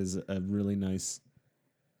as it is a really nice...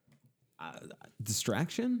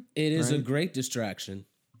 distraction. It is a right? great distraction.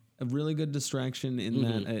 A really good distraction in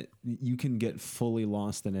that you can get fully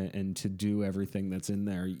lost in it, and to do everything that's in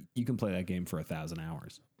there, you can play that game for 1,000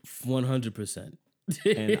 hours. 100%.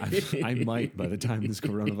 And I might by the time this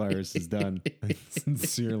coronavirus is done. I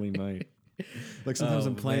sincerely might. Like sometimes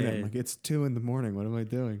I'm playing it, I'm like, it's 2 a.m. What am I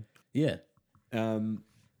doing? Yeah.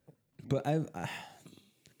 But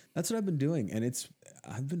that's what I've been doing, and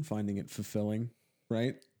I've been finding it fulfilling,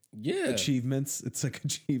 right? Yeah. Achievements. It's like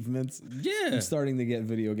achievements. Yeah. I'm starting to get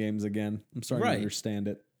video games again. I'm starting to understand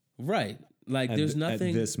it. Right. Like there's nothing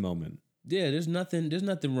at this moment. Yeah, there's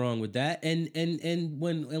nothing wrong with that. And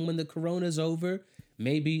when the corona's over,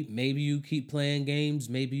 maybe you keep playing games,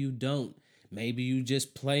 maybe you don't. Maybe you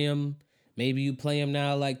just play them. Maybe you play them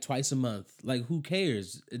now like twice a month. Like who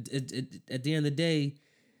cares? At the end of the day,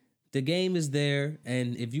 the game is there,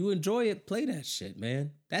 and if you enjoy it, play that shit,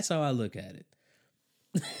 man. That's how I look at it.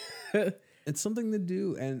 It's something to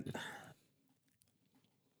do, and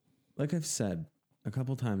like I've said a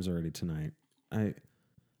couple times already tonight,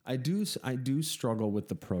 I do struggle with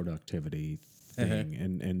the productivity thing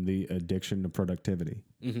and the addiction to productivity.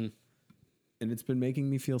 Mm-hmm. And it's been making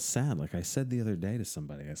me feel sad. Like I said the other day to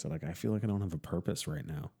somebody, I said, like, I feel like I don't have a purpose right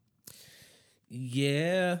now.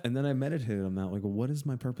 Yeah. And then I meditated on that. Like, well, what has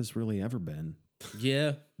my purpose really ever been?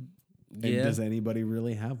 Yeah. And does anybody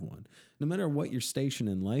really have one? No matter what your station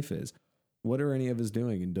in life is, what are any of us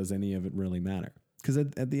doing, and does any of it really matter? Because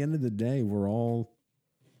at the end of the day, we're all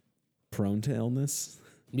prone to illness.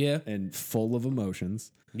 Yeah. And full of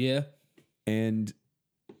emotions. Yeah. And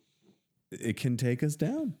it can take us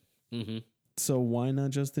down. Mm-hmm. So why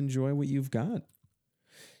not just enjoy what you've got?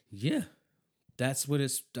 Yeah. That's what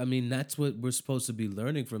we're supposed to be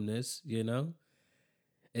learning from this, you know?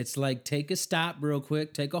 It's like take a stop real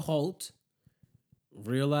quick, take a halt,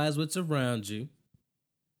 realize what's around you,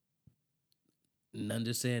 and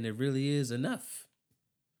understand it really is enough.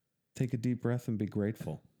 Take a deep breath and be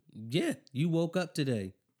grateful. Yeah, you woke up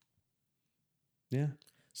today. Yeah.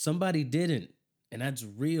 Somebody didn't, and that's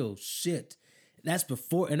real shit. That's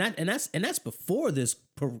before, and that's before this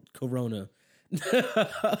corona.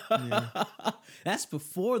 Yeah. That's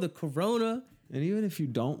before the corona. And even if you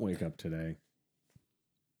don't wake up today,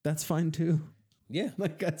 that's fine too. Yeah,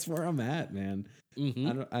 like that's where I'm at, man.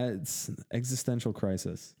 Mm-hmm. It's existential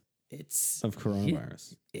crisis. It's of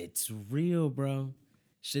coronavirus. It's real, bro.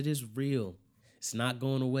 Shit is real. It's not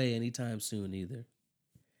going away anytime soon either.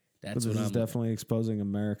 That's but this is definitely exposing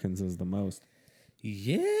Americans as the most.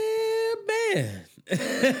 Yeah, man.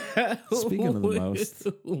 Speaking of the most,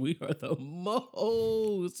 we are the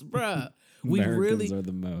most, bruh. Americans are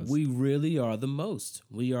the most. We really are the most.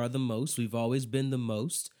 We are the most. We've always been the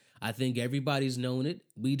most. I think everybody's known it.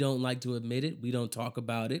 We don't like to admit it. We don't talk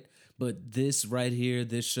about it. But this right here,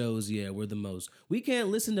 this shows, yeah, we're the most. We can't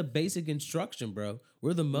listen to basic instruction, bro.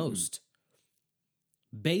 We're the most.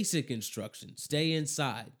 Basic instruction. Stay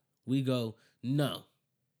inside. We go, no.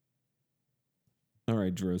 All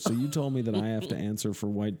right, Drew. So you told me that I have to answer for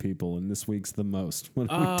white people, and this week's the most.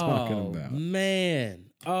 What are we talking about?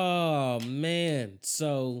 Oh man.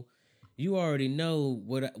 So you already know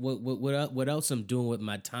what else I'm doing with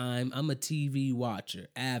my time. I'm a TV watcher,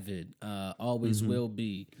 avid, always will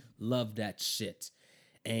be. Love that shit.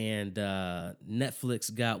 And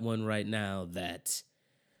Netflix got one right now that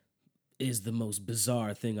is the most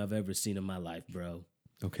bizarre thing I've ever seen in my life, bro.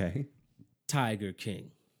 Okay. Tiger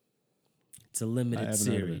King. It's a limited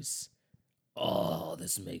series. Oh,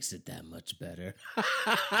 this makes it that much better.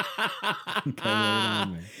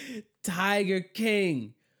 Tiger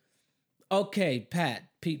King. Okay, Pat,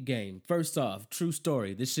 peep game. First off, true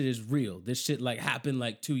story. This shit is real. This shit like happened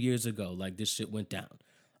like 2 years ago. Like this shit went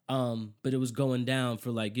down. But it was going down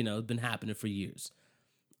for like, you know, it's been happening for years.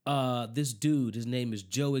 This dude, his name is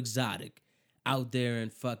Joe Exotic, out there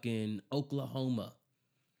in fucking Oklahoma.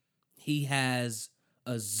 He has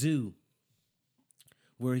a zoo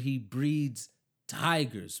where he breeds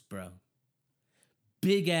tigers, bro.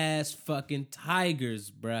 Big ass fucking tigers,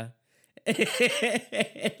 bro.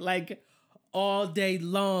 Like all day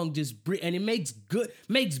long, just and it makes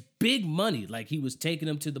big money. Like he was taking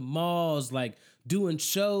them to the malls, like doing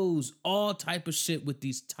shows, all type of shit with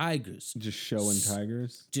these tigers. Just showing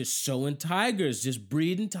tigers? Just showing tigers, just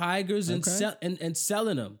breeding tigers and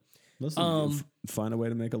selling them. Listen, find a way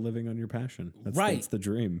to make a living on your passion. That's the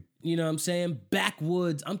dream. You know what I'm saying?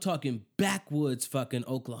 Backwoods. I'm talking backwoods fucking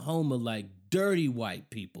Oklahoma, like dirty white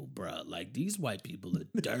people, bruh. Like these white people are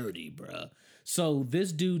dirty, bruh. So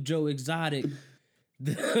this dude, Joe Exotic,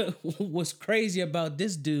 what's crazy about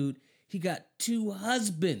this dude, he got 2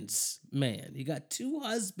 husbands, man. He got 2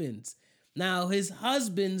 husbands. Now his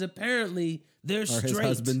husbands apparently they're Are straight. his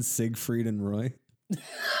husbands Siegfried and Roy?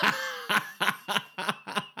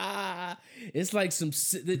 It's like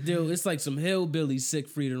some hillbilly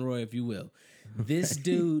Siegfried and Roy, if you will. This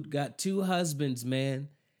dude got 2 husbands, man,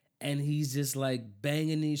 and he's just like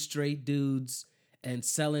banging these straight dudes and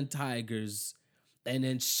selling tigers, and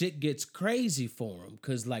then shit gets crazy for him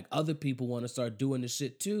because like other people want to start doing the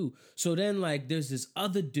shit too. So then like there's this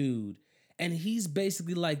other dude, and he's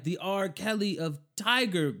basically like the R. Kelly of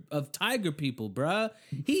tiger people, bruh.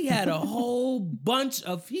 He had a whole bunch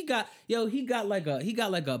of he got like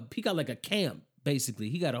a camp, basically.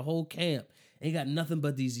 He got a whole camp. And he got nothing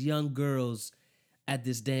but these young girls at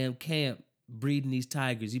this damn camp breeding these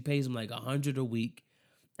tigers. He pays them like $100 a week.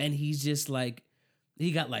 And he's just like,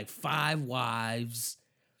 he got like 5 wives.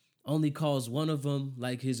 Only calls one of them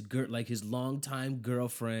like his longtime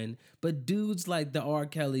girlfriend. But dude's like the R.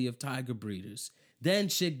 Kelly of tiger breeders. Then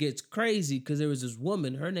shit gets crazy because there was this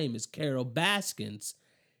woman, her name is Carol Baskins.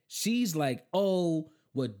 She's like, oh,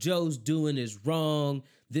 what Joe's doing is wrong.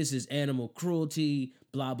 This is animal cruelty,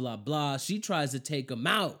 blah, blah, blah. She tries to take him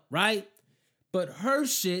out, right? But her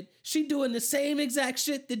shit, she doing the same exact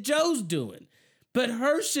shit that Joe's doing. But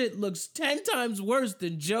her shit looks 10 times worse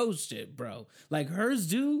than Joe's shit, bro. Like her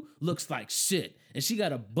zoo looks like shit. And she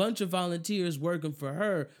got a bunch of volunteers working for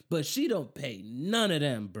her, but she don't pay none of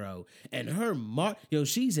them, bro. And her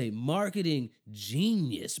she's a marketing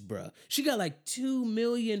genius, bro. She got like 2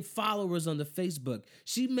 million followers on the Facebook.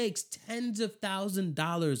 She makes tens of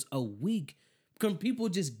 $1,000s a week from people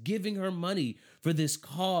just giving her money for this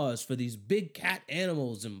cause, for these big cat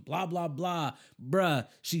animals and blah, blah, blah. Bruh,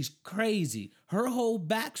 she's crazy. Her whole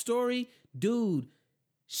backstory, dude,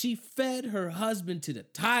 she fed her husband to the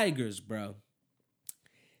tigers, bro.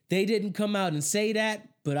 They didn't come out and say that,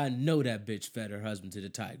 but I know that bitch fed her husband to the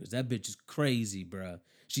tigers. That bitch is crazy, bruh.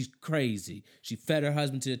 She's crazy. She fed her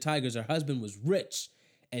husband to the tigers. Her husband was rich,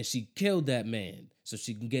 and she killed that man so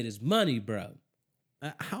she can get his money, bro.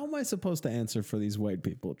 How am I supposed to answer for these white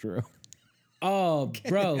people, Drew? Oh,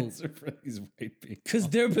 bro. Answer for these white people. Because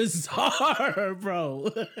they're bizarre, bro.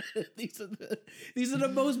 These are the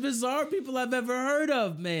most bizarre people I've ever heard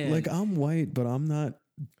of, man. Like, I'm white, but I'm not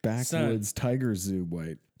backwoods tiger zoo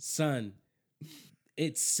white. Son,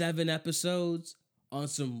 it's 7 episodes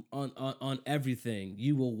on everything.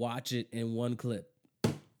 You will watch it in one clip.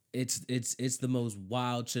 It's the most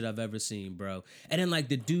wild shit I've ever seen, bro. And then like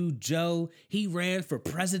the dude Joe, he ran for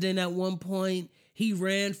president at one point. He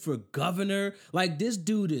ran for governor. Like this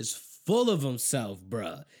dude is full of himself,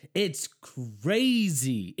 bro. It's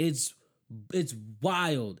crazy. It's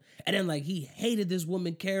wild. And then like he hated this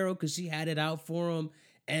woman Carol because she had it out for him.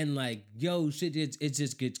 And like, yo, shit, it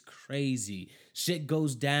just gets crazy. Shit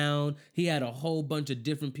goes down. He had a whole bunch of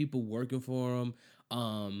different people working for him.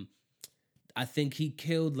 I think he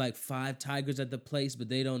killed like 5 tigers at the place, but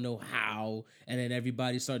they don't know how. And then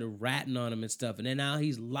everybody started ratting on him and stuff. And then now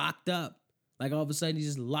he's locked up. Like all of a sudden he's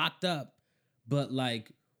just locked up. But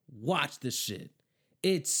like, watch this shit.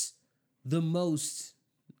 It's the most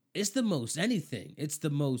anything. It's the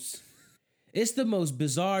most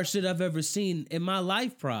bizarre shit I've ever seen in my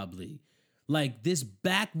life, probably. Like this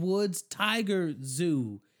backwoods tiger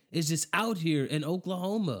zoo is just out here in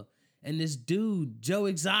Oklahoma. And this dude, Joe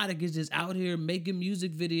Exotic, is just out here making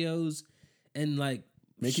music videos and like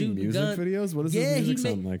making music videos? What does this music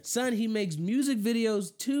sound like? Son, he makes music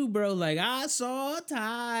videos too, bro. Like, I saw a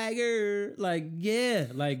tiger. Like, yeah,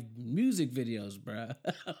 like music videos, bro.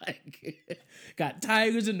 Like, got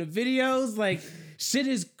tigers in the videos. Like, shit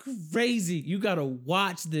is crazy. You gotta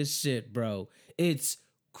watch this shit, bro. It's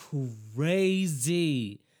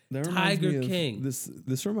crazy. Tiger King.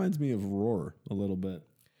 This reminds me of Roar a little bit.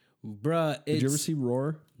 Bruh, did you ever see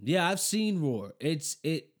Roar? Yeah, I've seen Roar. It's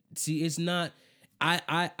not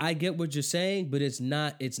I get what you're saying, but it's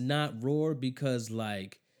not Roar because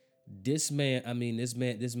like this man's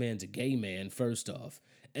a gay man, first off.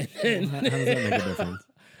 And then, how does that make a difference?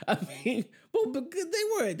 I mean, well, because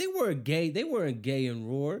they weren't gay in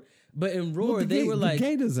Roar, but in Roar they were like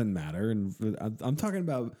gay doesn't matter, and I'm talking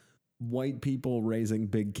about white people raising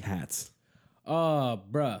big cats.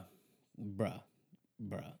 Bruh.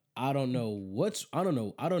 I don't know what's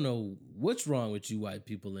wrong with you white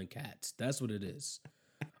people and cats. That's what it is.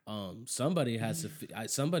 Somebody got to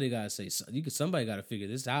figure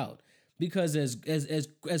this out, because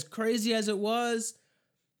as crazy as it was,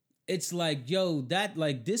 it's like, yo, that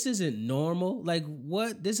like this isn't normal. Like,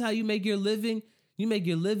 what? This is how you make your living? You make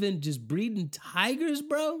your living just breeding tigers,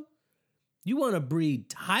 bro? You want to breed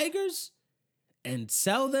tigers and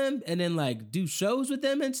sell them and then like do shows with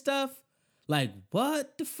them and stuff? Like,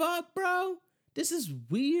 what the fuck, bro? This is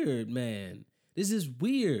weird, man. This is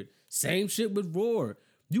weird. Same shit with Roar.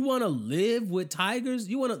 You want to live with tigers?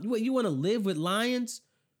 You want to live with lions?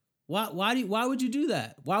 Why would you do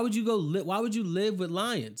that? Why would you why would you live with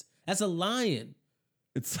lions? That's a lion.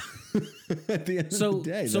 It's at the end of the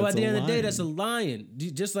day. So at the end of the day, that's a lion.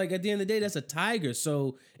 Just like at the end of the day, that's a tiger.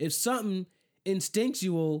 So if something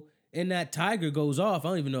instinctual in that tiger goes off, I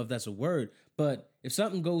don't even know if that's a word, but if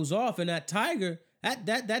something goes off in that tiger,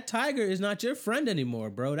 that tiger is not your friend anymore,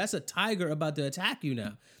 bro. That's a tiger about to attack you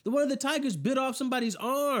now. One of the tigers bit off somebody's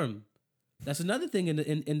arm. That's another thing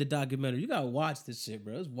in the documentary. You gotta watch this shit,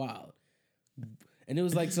 bro. It's wild. And it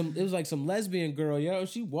was like some lesbian girl, yo.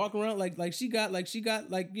 She walk around like she got she got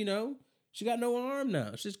no arm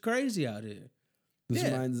now. She's crazy out here.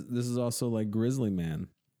 This is also like Grizzly Man.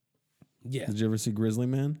 Yeah. Did you ever see Grizzly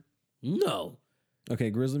Man? No.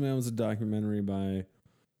 Okay, Grizzly Man was a documentary by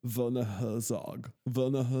Werner Herzog.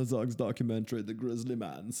 Werner Herzog's documentary, The Grizzly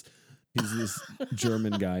Mans. He's this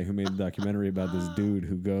German guy who made a documentary about this dude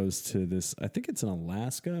who goes to this, I think it's in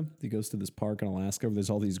Alaska. He goes to this park in Alaska where there's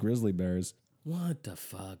all these grizzly bears. What the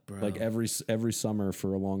fuck, bro? Like every summer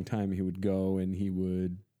for a long time, he would go and he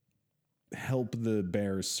would help the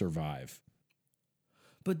bears survive.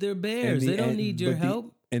 But they're bears. They don't need your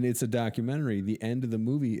help. And it's a documentary. The end of the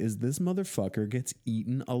movie is this motherfucker gets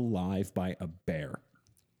eaten alive by a bear.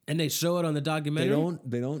 And they show it on the documentary?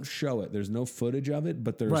 They don't show it. There's no footage of it,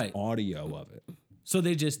 but there's audio of it. So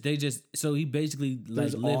so he basically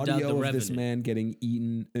like lived out the of revenant. this man getting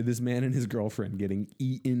eaten, this man and his girlfriend getting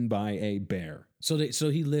eaten by a bear. So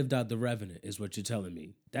he lived out the revenant is what you're telling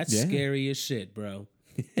me. That's scary as shit, bro.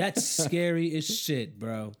 That's scary as shit,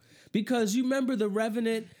 bro. Because you remember the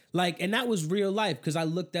Revenant, and that was real life because I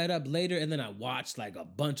looked that up later and then I watched like a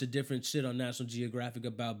bunch of different shit on National Geographic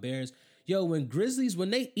about bears. Yo, when grizzlies,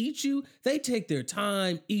 when they eat you, they take their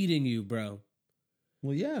time eating you, bro.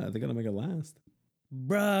 Well, yeah, they gotta make it last.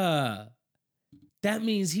 Bruh, that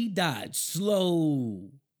means he died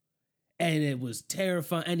slow. And it was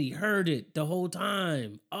terrifying, and he heard it the whole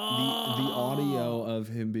time. Oh. The audio of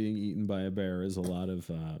him being eaten by a bear is a lot of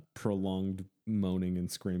prolonged moaning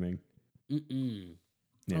and screaming. Mm-mm.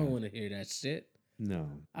 Yeah. I don't want to hear that shit. No.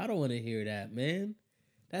 I don't want to hear that, man.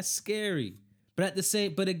 That's scary. But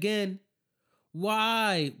again,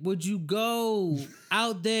 why would you go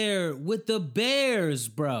out there with the bears,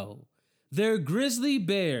 bro? They're grizzly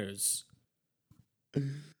bears.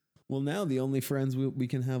 Well, now the only friends we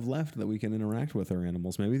can have left that we can interact with are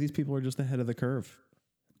animals. Maybe these people are just ahead of the curve.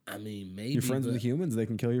 I mean, maybe. You're friends with humans, they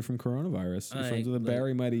can kill you from coronavirus. You're friends with a bear,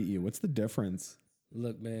 he might eat you. What's the difference?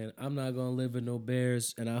 Look, man, I'm not going to live with no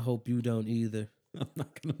bears, and I hope you don't either. I'm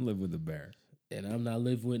not going to live with a bear. And I'm not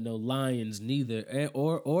living with no lions neither,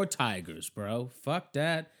 or tigers, bro. Fuck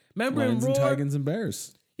that. Remember lions in Roar? And tigers and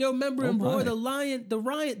bears. Yo, remember in Roar, the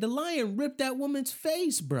lion ripped that woman's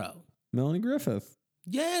face, bro. Melanie Griffith.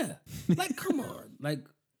 Yeah. Like, come on. Like,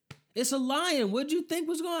 it's a lion. What'd you think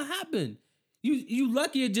was gonna happen? You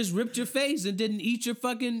lucky it just ripped your face and didn't eat you.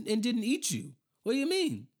 What do you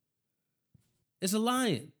mean? It's a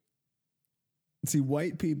lion. See,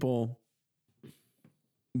 white people.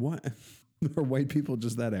 What? Are white people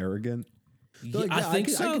just that arrogant? Yeah, I think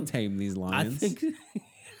so. I can tame these lions.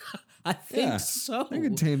 I think so. I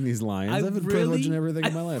can tame these lions. I've been privileged in everything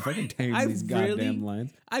in my life. I can tame these goddamn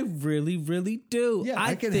lions. I really, really do. Yeah,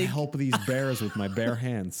 I can help these bears with my bare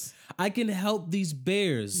hands. I can help these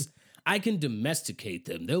bears. I can domesticate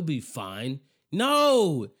them. They'll be fine.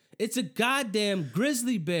 No, it's a goddamn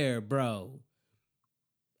grizzly bear, bro.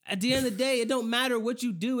 At the end of the day, it don't matter what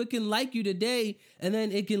you do. It can like you today, and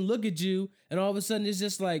then it can look at you, and all of a sudden it's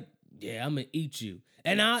just like, yeah, I'm gonna eat you.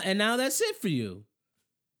 And now that's it for you.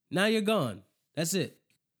 Now you're gone. That's it.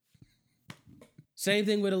 Same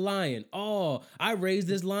thing with a lion. Oh, I raised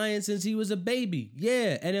this lion since he was a baby.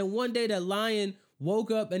 Yeah. And then one day that lion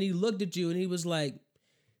woke up and he looked at you and he was like,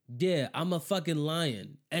 yeah, I'm a fucking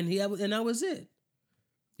lion. And that was it.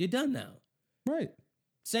 You're done now. Right.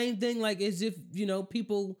 Same thing, like as if,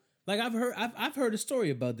 people, like I've heard a story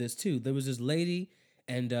about this too. There was this lady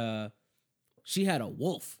and she had a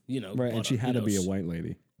wolf, Right. And she had to be a white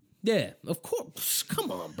lady. Yeah, of course.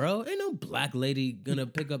 Come on, bro. Ain't no black lady gonna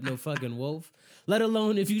pick up no fucking wolf. Let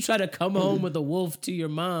alone if you try to come home with a wolf to your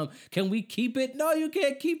mom. Can we keep it? No, you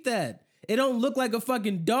can't keep that. It don't look like a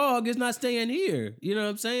fucking dog. It's not staying here. You know what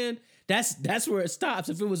I'm saying? That's where it stops.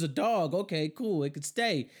 If it was a dog, okay, cool, it could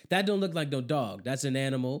stay. That don't look like no dog. That's an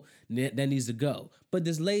animal that needs to go. But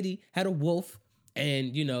this lady had a wolf,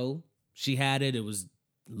 and she had it. It was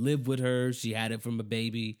lived with her. She had it from a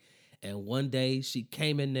baby. And one day she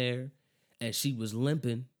came in there and she was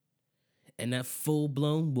limping And that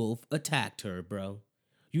full-blown wolf attacked her, bro.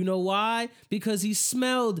 You know why? Because he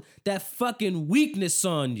smelled that fucking weakness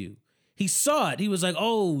on you. He saw it. He was like,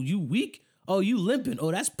 oh, you weak? Oh, you limping?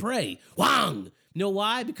 Oh, that's prey. Wang! You know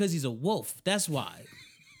why? Because he's a wolf. That's why.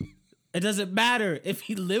 It doesn't matter if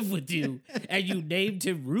he lived with you and you named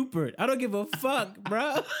him Rupert. I don't give a fuck,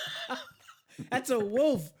 bro. That's a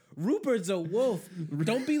wolf. Rupert's a wolf.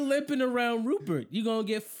 Don't be limping around Rupert. You're going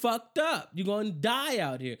to get fucked up. You're going to die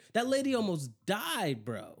out here. That lady almost died,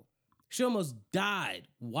 bro. She almost died.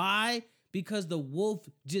 Why? Because the wolf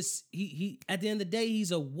just, he at the end of the day,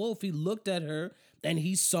 he's a wolf. He looked at her and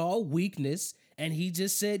he saw weakness and he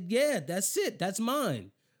just said, yeah, that's it. That's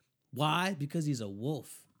mine. Why? Because he's a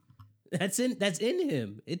wolf. That's in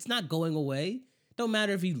him. It's not going away. Don't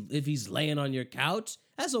matter if he's laying on your couch.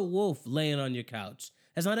 That's a wolf laying on your couch.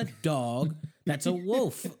 That's not a dog. That's a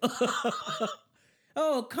wolf.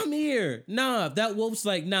 Oh, come here. Nah, that wolf's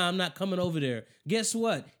like, nah, I'm not coming over there. Guess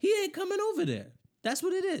what? He ain't coming over there. That's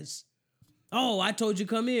what it is. Oh, I told you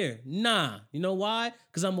come here. Nah. You know why?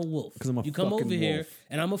 Because I'm a wolf. Because I'm a You come fucking over here wolf.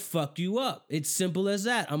 and I'm going to fuck you up. It's simple as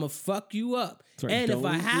that. I'm going to fuck you up. That's right. And if Don't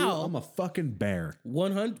I eat you, howl, I'm a fucking bear.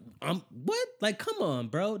 100. What? Like, come on,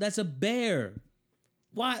 bro. That's a bear.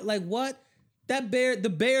 Why? Like, what? The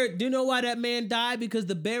bear. Do you know why that man died? Because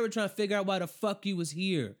the bear was trying to figure out why the fuck you was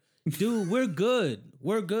here. Dude, we're good.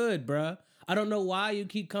 We're good, bro. I don't know why you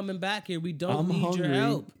keep coming back here. We don't I'm need hungry. your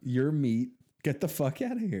help. Your meat. Get the fuck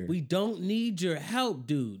out of here. We don't need your help,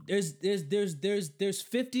 dude. There's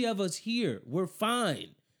 50 of us here. We're fine.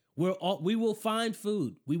 We will find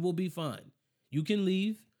food. We will be fine. You can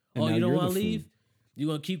leave. And Oh, now you don't you're want to the leave? food. You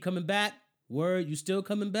gonna keep coming back? Word, you still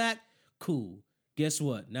coming back? Cool. Guess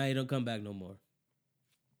what? Now you don't come back no more.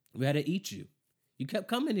 We had to eat you. You kept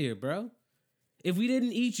coming here, bro. If we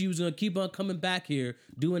didn't eat you, you was gonna keep on coming back here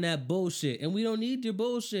doing that bullshit. And we don't need your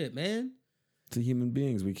bullshit, man. To human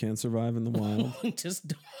beings, we can't survive in the wild. Just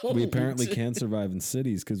don't. We apparently can't survive in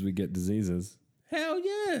cities because we get diseases. Hell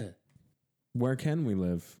yeah. Where can we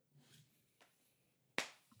live?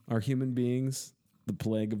 Are human beings the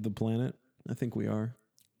plague of the planet? I think we are.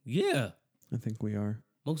 Yeah. I think we are.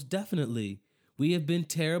 Most definitely. We have been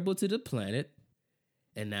terrible to the planet,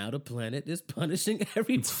 and now the planet is punishing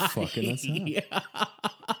everybody. It's fucking us up.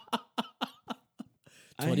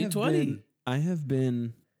 2020. I've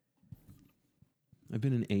been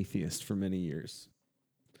an atheist for many years.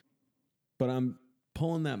 But I'm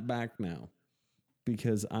pulling that back now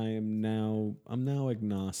because I'm now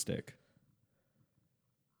agnostic.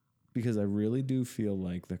 Because I really do feel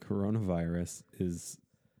like the coronavirus is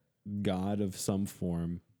God of some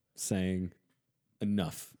form saying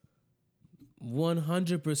enough.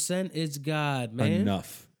 100% is God, man.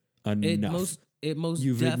 Enough. It most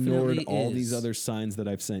You've definitely ignored all is. these other signs that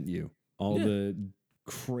I've sent you. All Yeah. the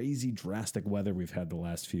crazy drastic weather we've had the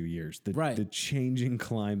last few years. Right. The changing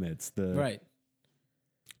climates. Right.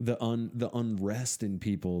 The unrest in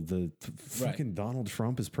people. The fucking Donald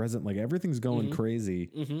Trump is present. Like everything's going crazy.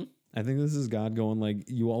 Mm-hmm. I think this is God going like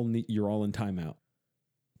you're all in timeout.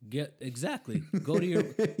 Exactly. Go to your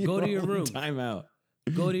room. Timeout.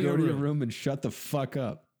 Go to your room. And shut the fuck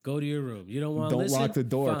up. Go to your room. You don't want to Don't listen? lock the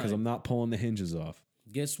door because Fine. I'm not pulling the hinges off.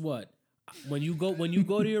 Guess what? When you go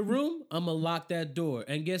to your room, I'm gonna lock that door.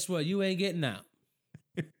 And guess what? You ain't getting out.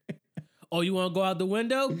 Oh, you want to go out the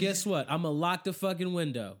window? Guess what? I'm gonna lock the fucking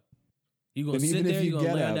window. You gonna And sit even there? if You you gonna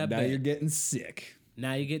get lay on out, that now bed? you're getting sick.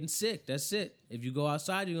 Now you're getting sick. That's it. If you go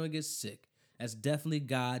outside, you're gonna get sick. That's definitely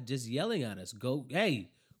God just yelling at us. Go get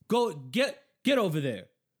over there.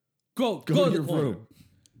 Go Go to to the your corner. room.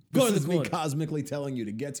 Go This to is the me corner. cosmically telling you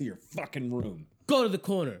to get to your fucking room. Go to the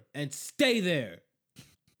corner and stay there.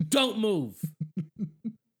 Don't move.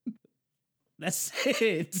 That's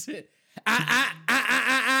it.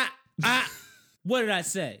 What did I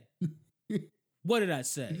say? What did I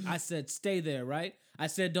say? I said stay there, right? I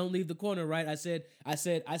said don't leave the corner, right? I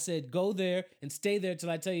said go there and stay there till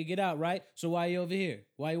I tell you get out, right? So why are you over here?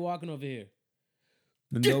 Why are you walking over here?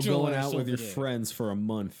 And Get no your going ass out with over your there. friends for a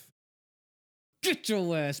month. Get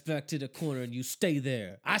your ass back to the corner and you stay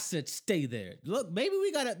there. I said stay there. Look, maybe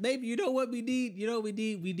you know what we need? You know what we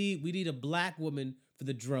need? We need a black woman for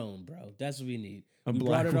the drone, bro. That's what we need. We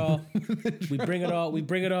brought it all. We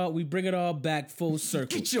bring it all back full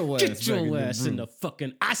circle. Get your ass Get back your in the ass in room. the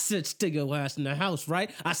fucking. I said stay your ass in the house,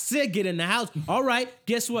 right? I said get in the house. All right,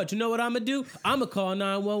 guess what? You know what I'm gonna do? I'm gonna call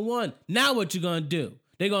 911. Now what you gonna do?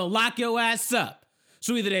 They gonna lock your ass up.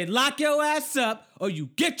 So either they lock your ass up or you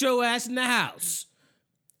get your ass in the house.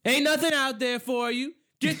 Ain't nothing out there for you.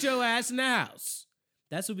 Get your ass in the house.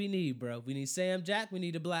 That's what we need, bro. We need Sam Jack. We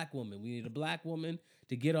need a black woman. We need a black woman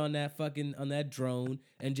to get on that drone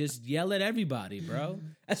and just yell at everybody, bro.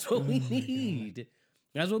 That's what we need.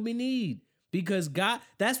 That's what we need. Because God,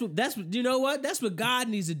 that's what you know what? That's what God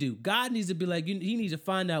needs to do. God needs to be like, he needs to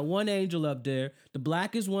find out one angel up there, the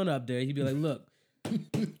blackest one up there. He'd be like, look,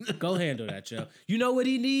 go handle that, yo. You know what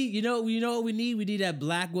he need? You know what we need? We need that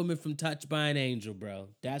black woman from Touched by an Angel, bro.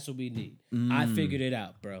 That's what we need. I figured it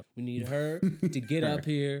out, bro. We need her to get up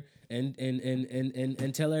here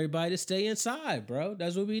and tell everybody to stay inside, bro.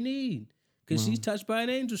 That's what we need. Cause she's touched by an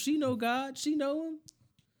angel. She know God. She know him.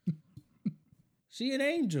 She an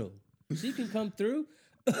angel. She can come through.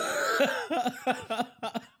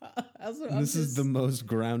 This is the most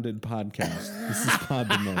grounded podcast. This is Pod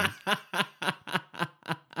the Most.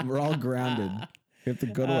 We're all grounded. We have to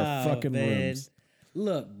go to our fucking rooms.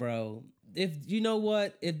 Look, bro. If you know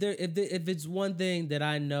what, if it's one thing that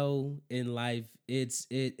I know in life, it's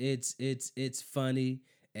funny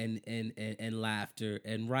and laughter.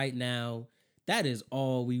 And right now, that is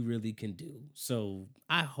all we really can do. So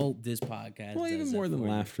I hope this podcast. Well, does even that more than for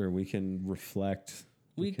you. laughter, we can reflect.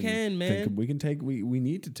 We can, man. We can take. We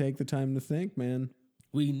need to take the time to think, man.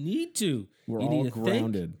 We need to. We're You all need to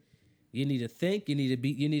grounded. Think. You need to think. You need to be.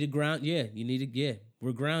 You need to ground. Yeah. You need to. Yeah.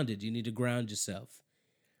 We're grounded. You need to ground yourself.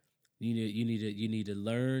 You need to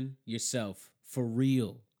learn yourself for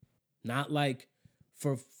real, not like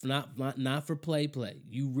not for play.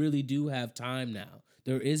 You really do have time now.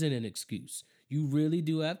 There isn't an excuse. You really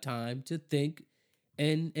do have time to think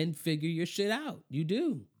and figure your shit out. You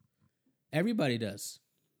do. Everybody does.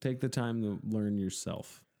 Take the time to learn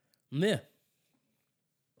yourself. Yeah.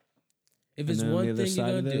 If it's and then one on the other thing you're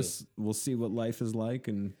side gonna of this, we'll see what life is like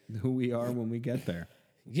and who we are when we get there.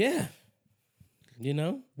 yeah. You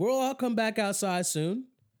know, we'll all come back outside soon.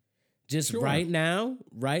 Just Sure. right now,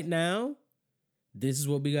 this is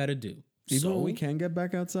what we got to do. Even when we can get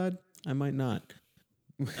back outside, I might not.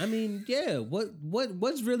 I mean, yeah.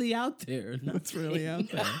 What's really out there? What's really out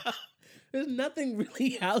there? There's nothing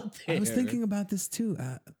really out there. I was thinking about this too.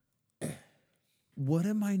 What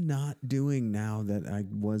am I not doing now that I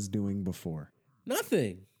was doing before?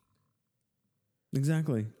 Nothing.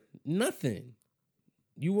 Exactly. Nothing.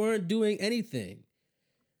 You weren't doing anything.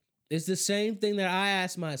 It's the same thing that I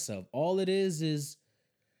asked myself. All it is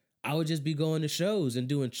I would just be going to shows and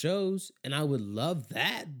doing shows, and I would love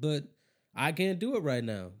that, but I can't do it right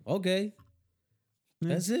now. Okay.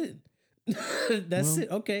 That's it. That's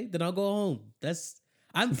it. Okay, then I'll go home.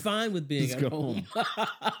 I'm fine with being at home.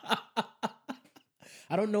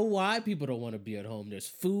 I don't know why people don't want to be at home. There's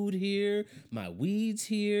food here, my weed's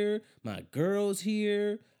here, my girl's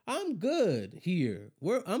here. I'm good here.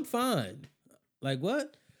 I'm fine. Like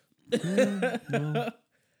what?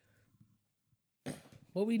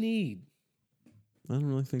 What we need? I don't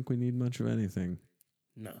really think we need much of anything.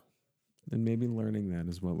 No. And maybe learning that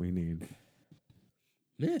is what we need.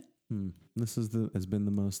 Yeah. This has been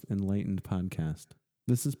the most enlightened podcast.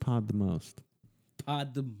 This is Pod the Most.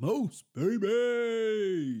 Pod the Most,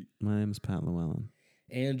 baby. My name is Pat Llewellyn.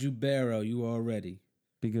 Andrew Barrow, you already.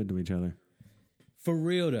 Be good to each other. For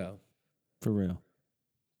real though. For real.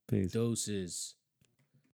 Peace. Doses.